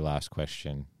the very last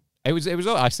question. It was.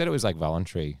 I said it was like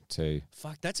voluntary too.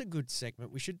 Fuck, that's a good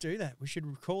segment. We should do that. We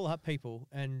should call up people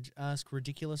and ask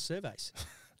ridiculous surveys.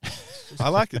 I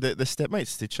like the stepmate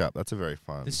stitch up. That's a very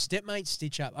fun. The stepmate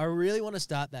stitch up. I really want to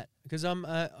start that because I'm,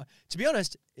 to be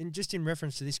honest, in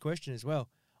reference to this question as well,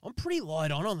 I'm pretty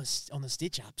light on the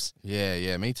stitch ups.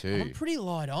 Yeah, me too. I'm pretty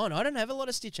light on. I don't have a lot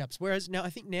of stitch ups. Whereas now, I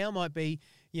think now might be,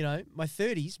 my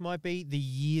 30s might be the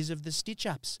years of the stitch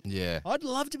ups. Yeah, I'd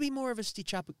love to be more of a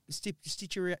stitchery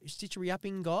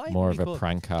upping guy. More of a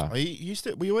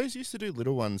pranker. We always used to do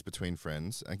little ones between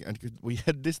friends, and we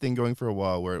had this thing going for a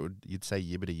while where you'd say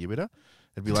yibbida yibbida.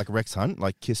 It'd be like Rex Hunt,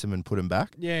 like kiss him and put him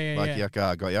back. Yeah.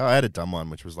 Got ya. I had a dumb one,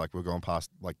 which was like we were going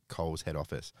past like Coles head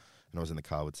office, and I was in the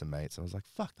car with some mates. I was like,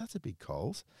 "Fuck, that's a big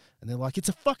Coles," and they're like, "It's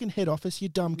a fucking head office, you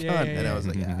dumb cunt." Yeah. And I was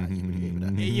like,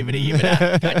 yibbida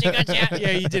Yibbida. Gotcha.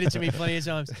 Yeah, you did it to me plenty of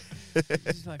times.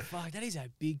 It's like, fuck, that is a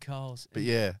big Coles. But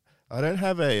yeah, I don't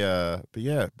have a. But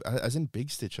yeah, as in big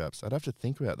stitch ups, I'd have to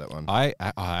think about that one. I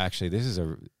actually, this is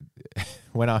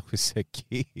when I was a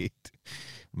kid.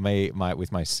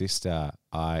 With my sister,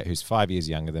 who's 5 years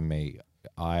younger than me,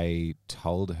 I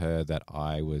told her that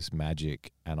I was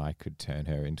magic and I could turn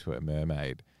her into a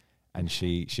mermaid, and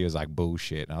she was like,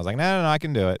 bullshit, and I was like, no, I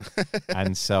can do it.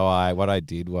 And so what I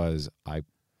did was I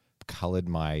colored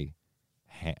my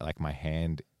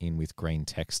hand in with green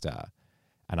texture,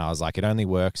 and I was like, it only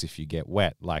works if you get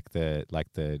wet, like the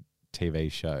TV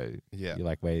show. Yeah, you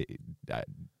like where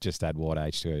just add water,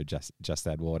 H2O, just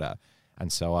add water.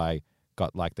 And so I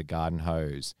got like the garden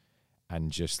hose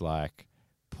and just like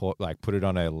put it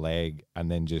on her leg,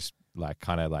 and then just like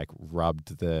kind of like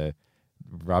rubbed the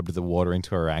water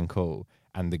into her ankle,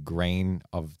 and the green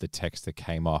of the texture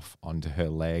came off onto her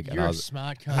leg. You're a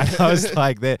smart and cunt. I was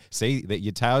like, see that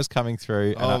your tail's coming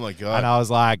through. Oh my God. And I was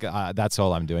like, that's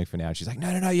all I'm doing for now. And she's like,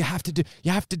 no, you have to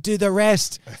do the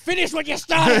rest. Finish what you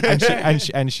started.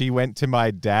 and she went to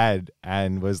my dad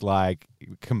and was like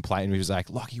complaining. He was like,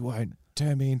 Lockie won't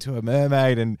turn me into a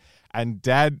mermaid, and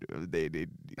Dad it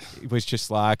was just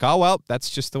like, oh well, that's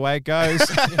just the way it goes.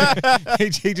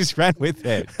 he just ran with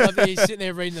it. I think he's sitting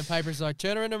there reading the paper. It's like,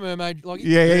 turn her into a mermaid. Like,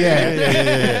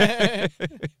 Yeah.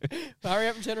 Hurry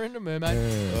up and turn her into a mermaid.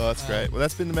 Oh, that's great. Well,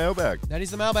 that's been the mailbag. That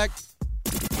is the mailbag.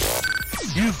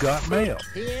 You've got mail.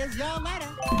 Here's your letter.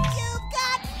 You've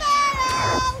got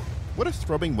mail. What a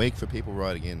throbbing week for people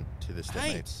writing in to this Hey,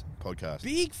 Stepmates podcast.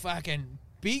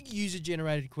 Big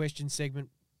user-generated question segment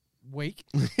week.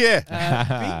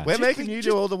 Yeah. We're making you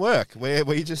do all the work.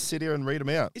 We just sit here and read them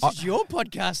out. This is your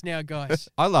podcast now, guys.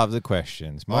 I love the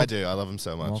questions. I do. I love them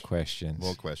so much. More questions.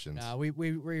 More questions.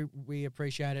 We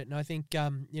appreciate it, and I think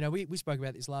we spoke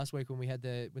about this last week when we had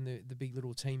the big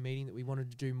little team meeting that we wanted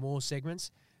to do more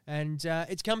segments, and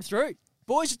it's come through,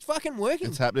 boys. It's fucking working.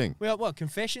 It's happening. We got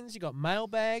confessions. You got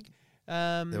mailbag.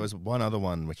 There was one other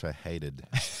one which I hated.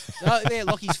 Oh, yeah,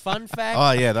 Lockie's fun fact.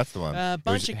 Oh yeah, that's the one.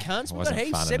 Bunch of cunts. We've got wasn't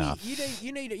heaps. fun Sebi, enough.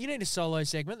 you need a solo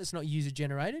segment that's not user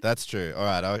generated. That's true. All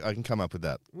right, I can come up with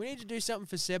that. We need to do something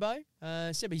for Sebo.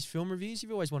 Sebi's film reviews.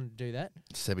 You've always wanted to do that.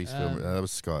 Sebi's film. That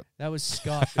was Scott. That was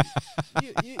Scott.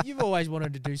 You've always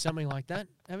wanted to do something like that,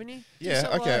 haven't you? Yeah.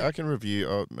 Okay, I can review.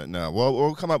 Oh, no, well,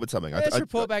 we'll come up with something. Let's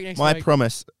report back next my week.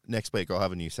 promise. Next week I'll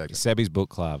have a new segment. Sebi's book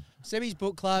club. Sebi's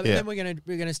book club, Yeah. and then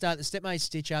we're gonna start the Stepmate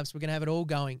Stitch Ups. We're gonna have it all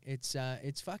going.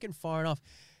 It's fucking firing off.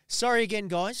 Sorry again,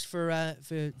 guys, for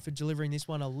delivering this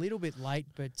one a little bit late,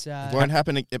 but It won't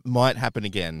happen. It might happen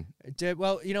again.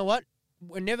 well, you know what?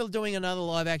 We're never doing another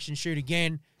live action shoot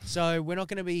again, so we're not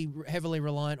going to be heavily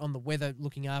reliant on the weather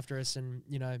looking after us and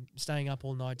staying up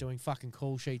all night doing fucking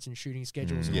call sheets and shooting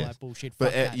schedules and all that bullshit. But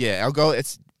Fuck that. yeah, our goal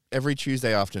it's every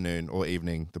Tuesday afternoon or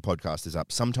evening. The podcast is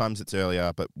up. Sometimes it's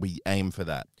earlier, but we aim for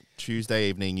that. Tuesday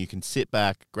evening, you can sit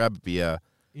back, grab a beer,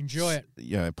 Enjoy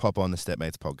it. Pop on the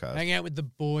Stepmates podcast. Hang out with the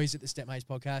boys at the Stepmates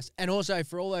podcast. And also,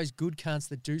 for all those good cunts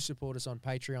that do support us on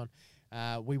Patreon,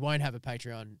 we won't have a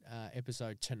Patreon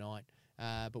episode tonight.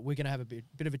 But we're going to have a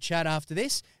bit of a chat after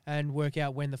this and work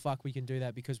out when the fuck we can do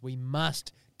that, because we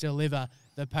must deliver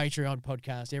the Patreon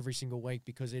podcast every single week,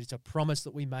 because it's a promise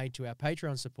that we made to our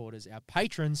Patreon supporters, our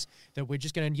patrons, that we're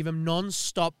just going to give them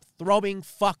non-stop throbbing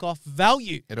fuck-off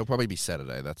value. It'll probably be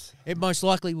Saturday. It most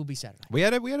likely will be Saturday. We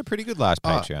had a pretty good last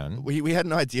Patreon. We had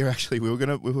an idea actually. We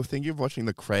were thinking of watching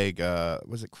the Craig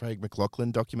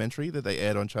McLaughlin documentary that they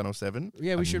aired on Channel 7.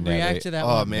 Yeah, we should never- react to that Oh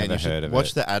one. man, Never you should heard of watch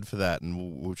it. the ad for that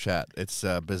and we'll chat. It's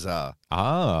bizarre.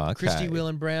 Oh, okay. Christy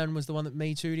Willen Brown was the one that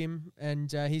Me Too'd him,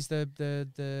 and he's the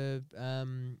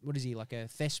what is he, like a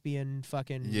thespian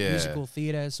fucking musical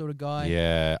theatre sort of guy?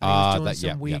 Yeah. And he was doing that,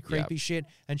 some weird, yep. creepy shit.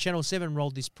 And Channel 7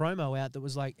 rolled this promo out that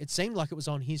was like, it seemed like it was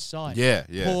on his side. Yeah.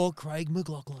 Poor Craig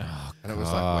McLaughlin. And it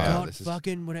was like, wow, God this is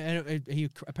fucking. He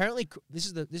apparently, this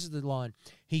is the line.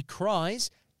 He cries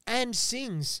and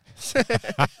sings in this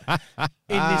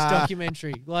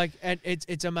documentary. Like, and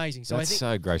it's amazing. So That's I think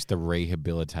so gross. The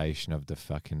rehabilitation of the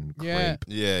fucking creep.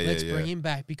 Yeah. Let's yeah. bring him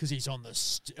back because he's on the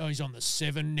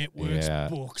 7 networks Yeah.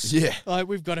 books. Yeah. Like,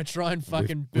 we've got to try and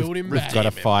fucking build him We've back. got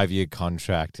a 5-year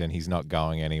contract and he's not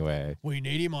going anywhere. We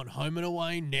need him on Home and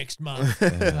Away next month.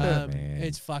 Man.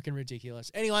 It's fucking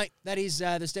ridiculous. Anyway, that is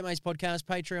the Stepmates podcast.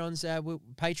 Patrons,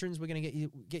 we're going to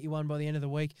get you one by the end of the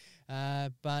week.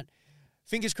 But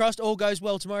fingers crossed, all goes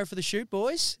well tomorrow for the shoot,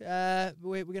 boys. We're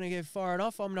going to get firing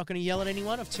off. I'm not going to yell at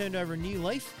anyone. I've turned over a new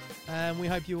leaf. We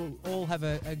hope you all have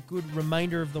a good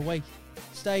remainder of the week.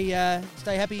 Stay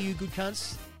happy, you good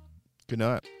cunts. Good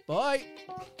night. Bye.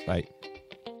 Bye.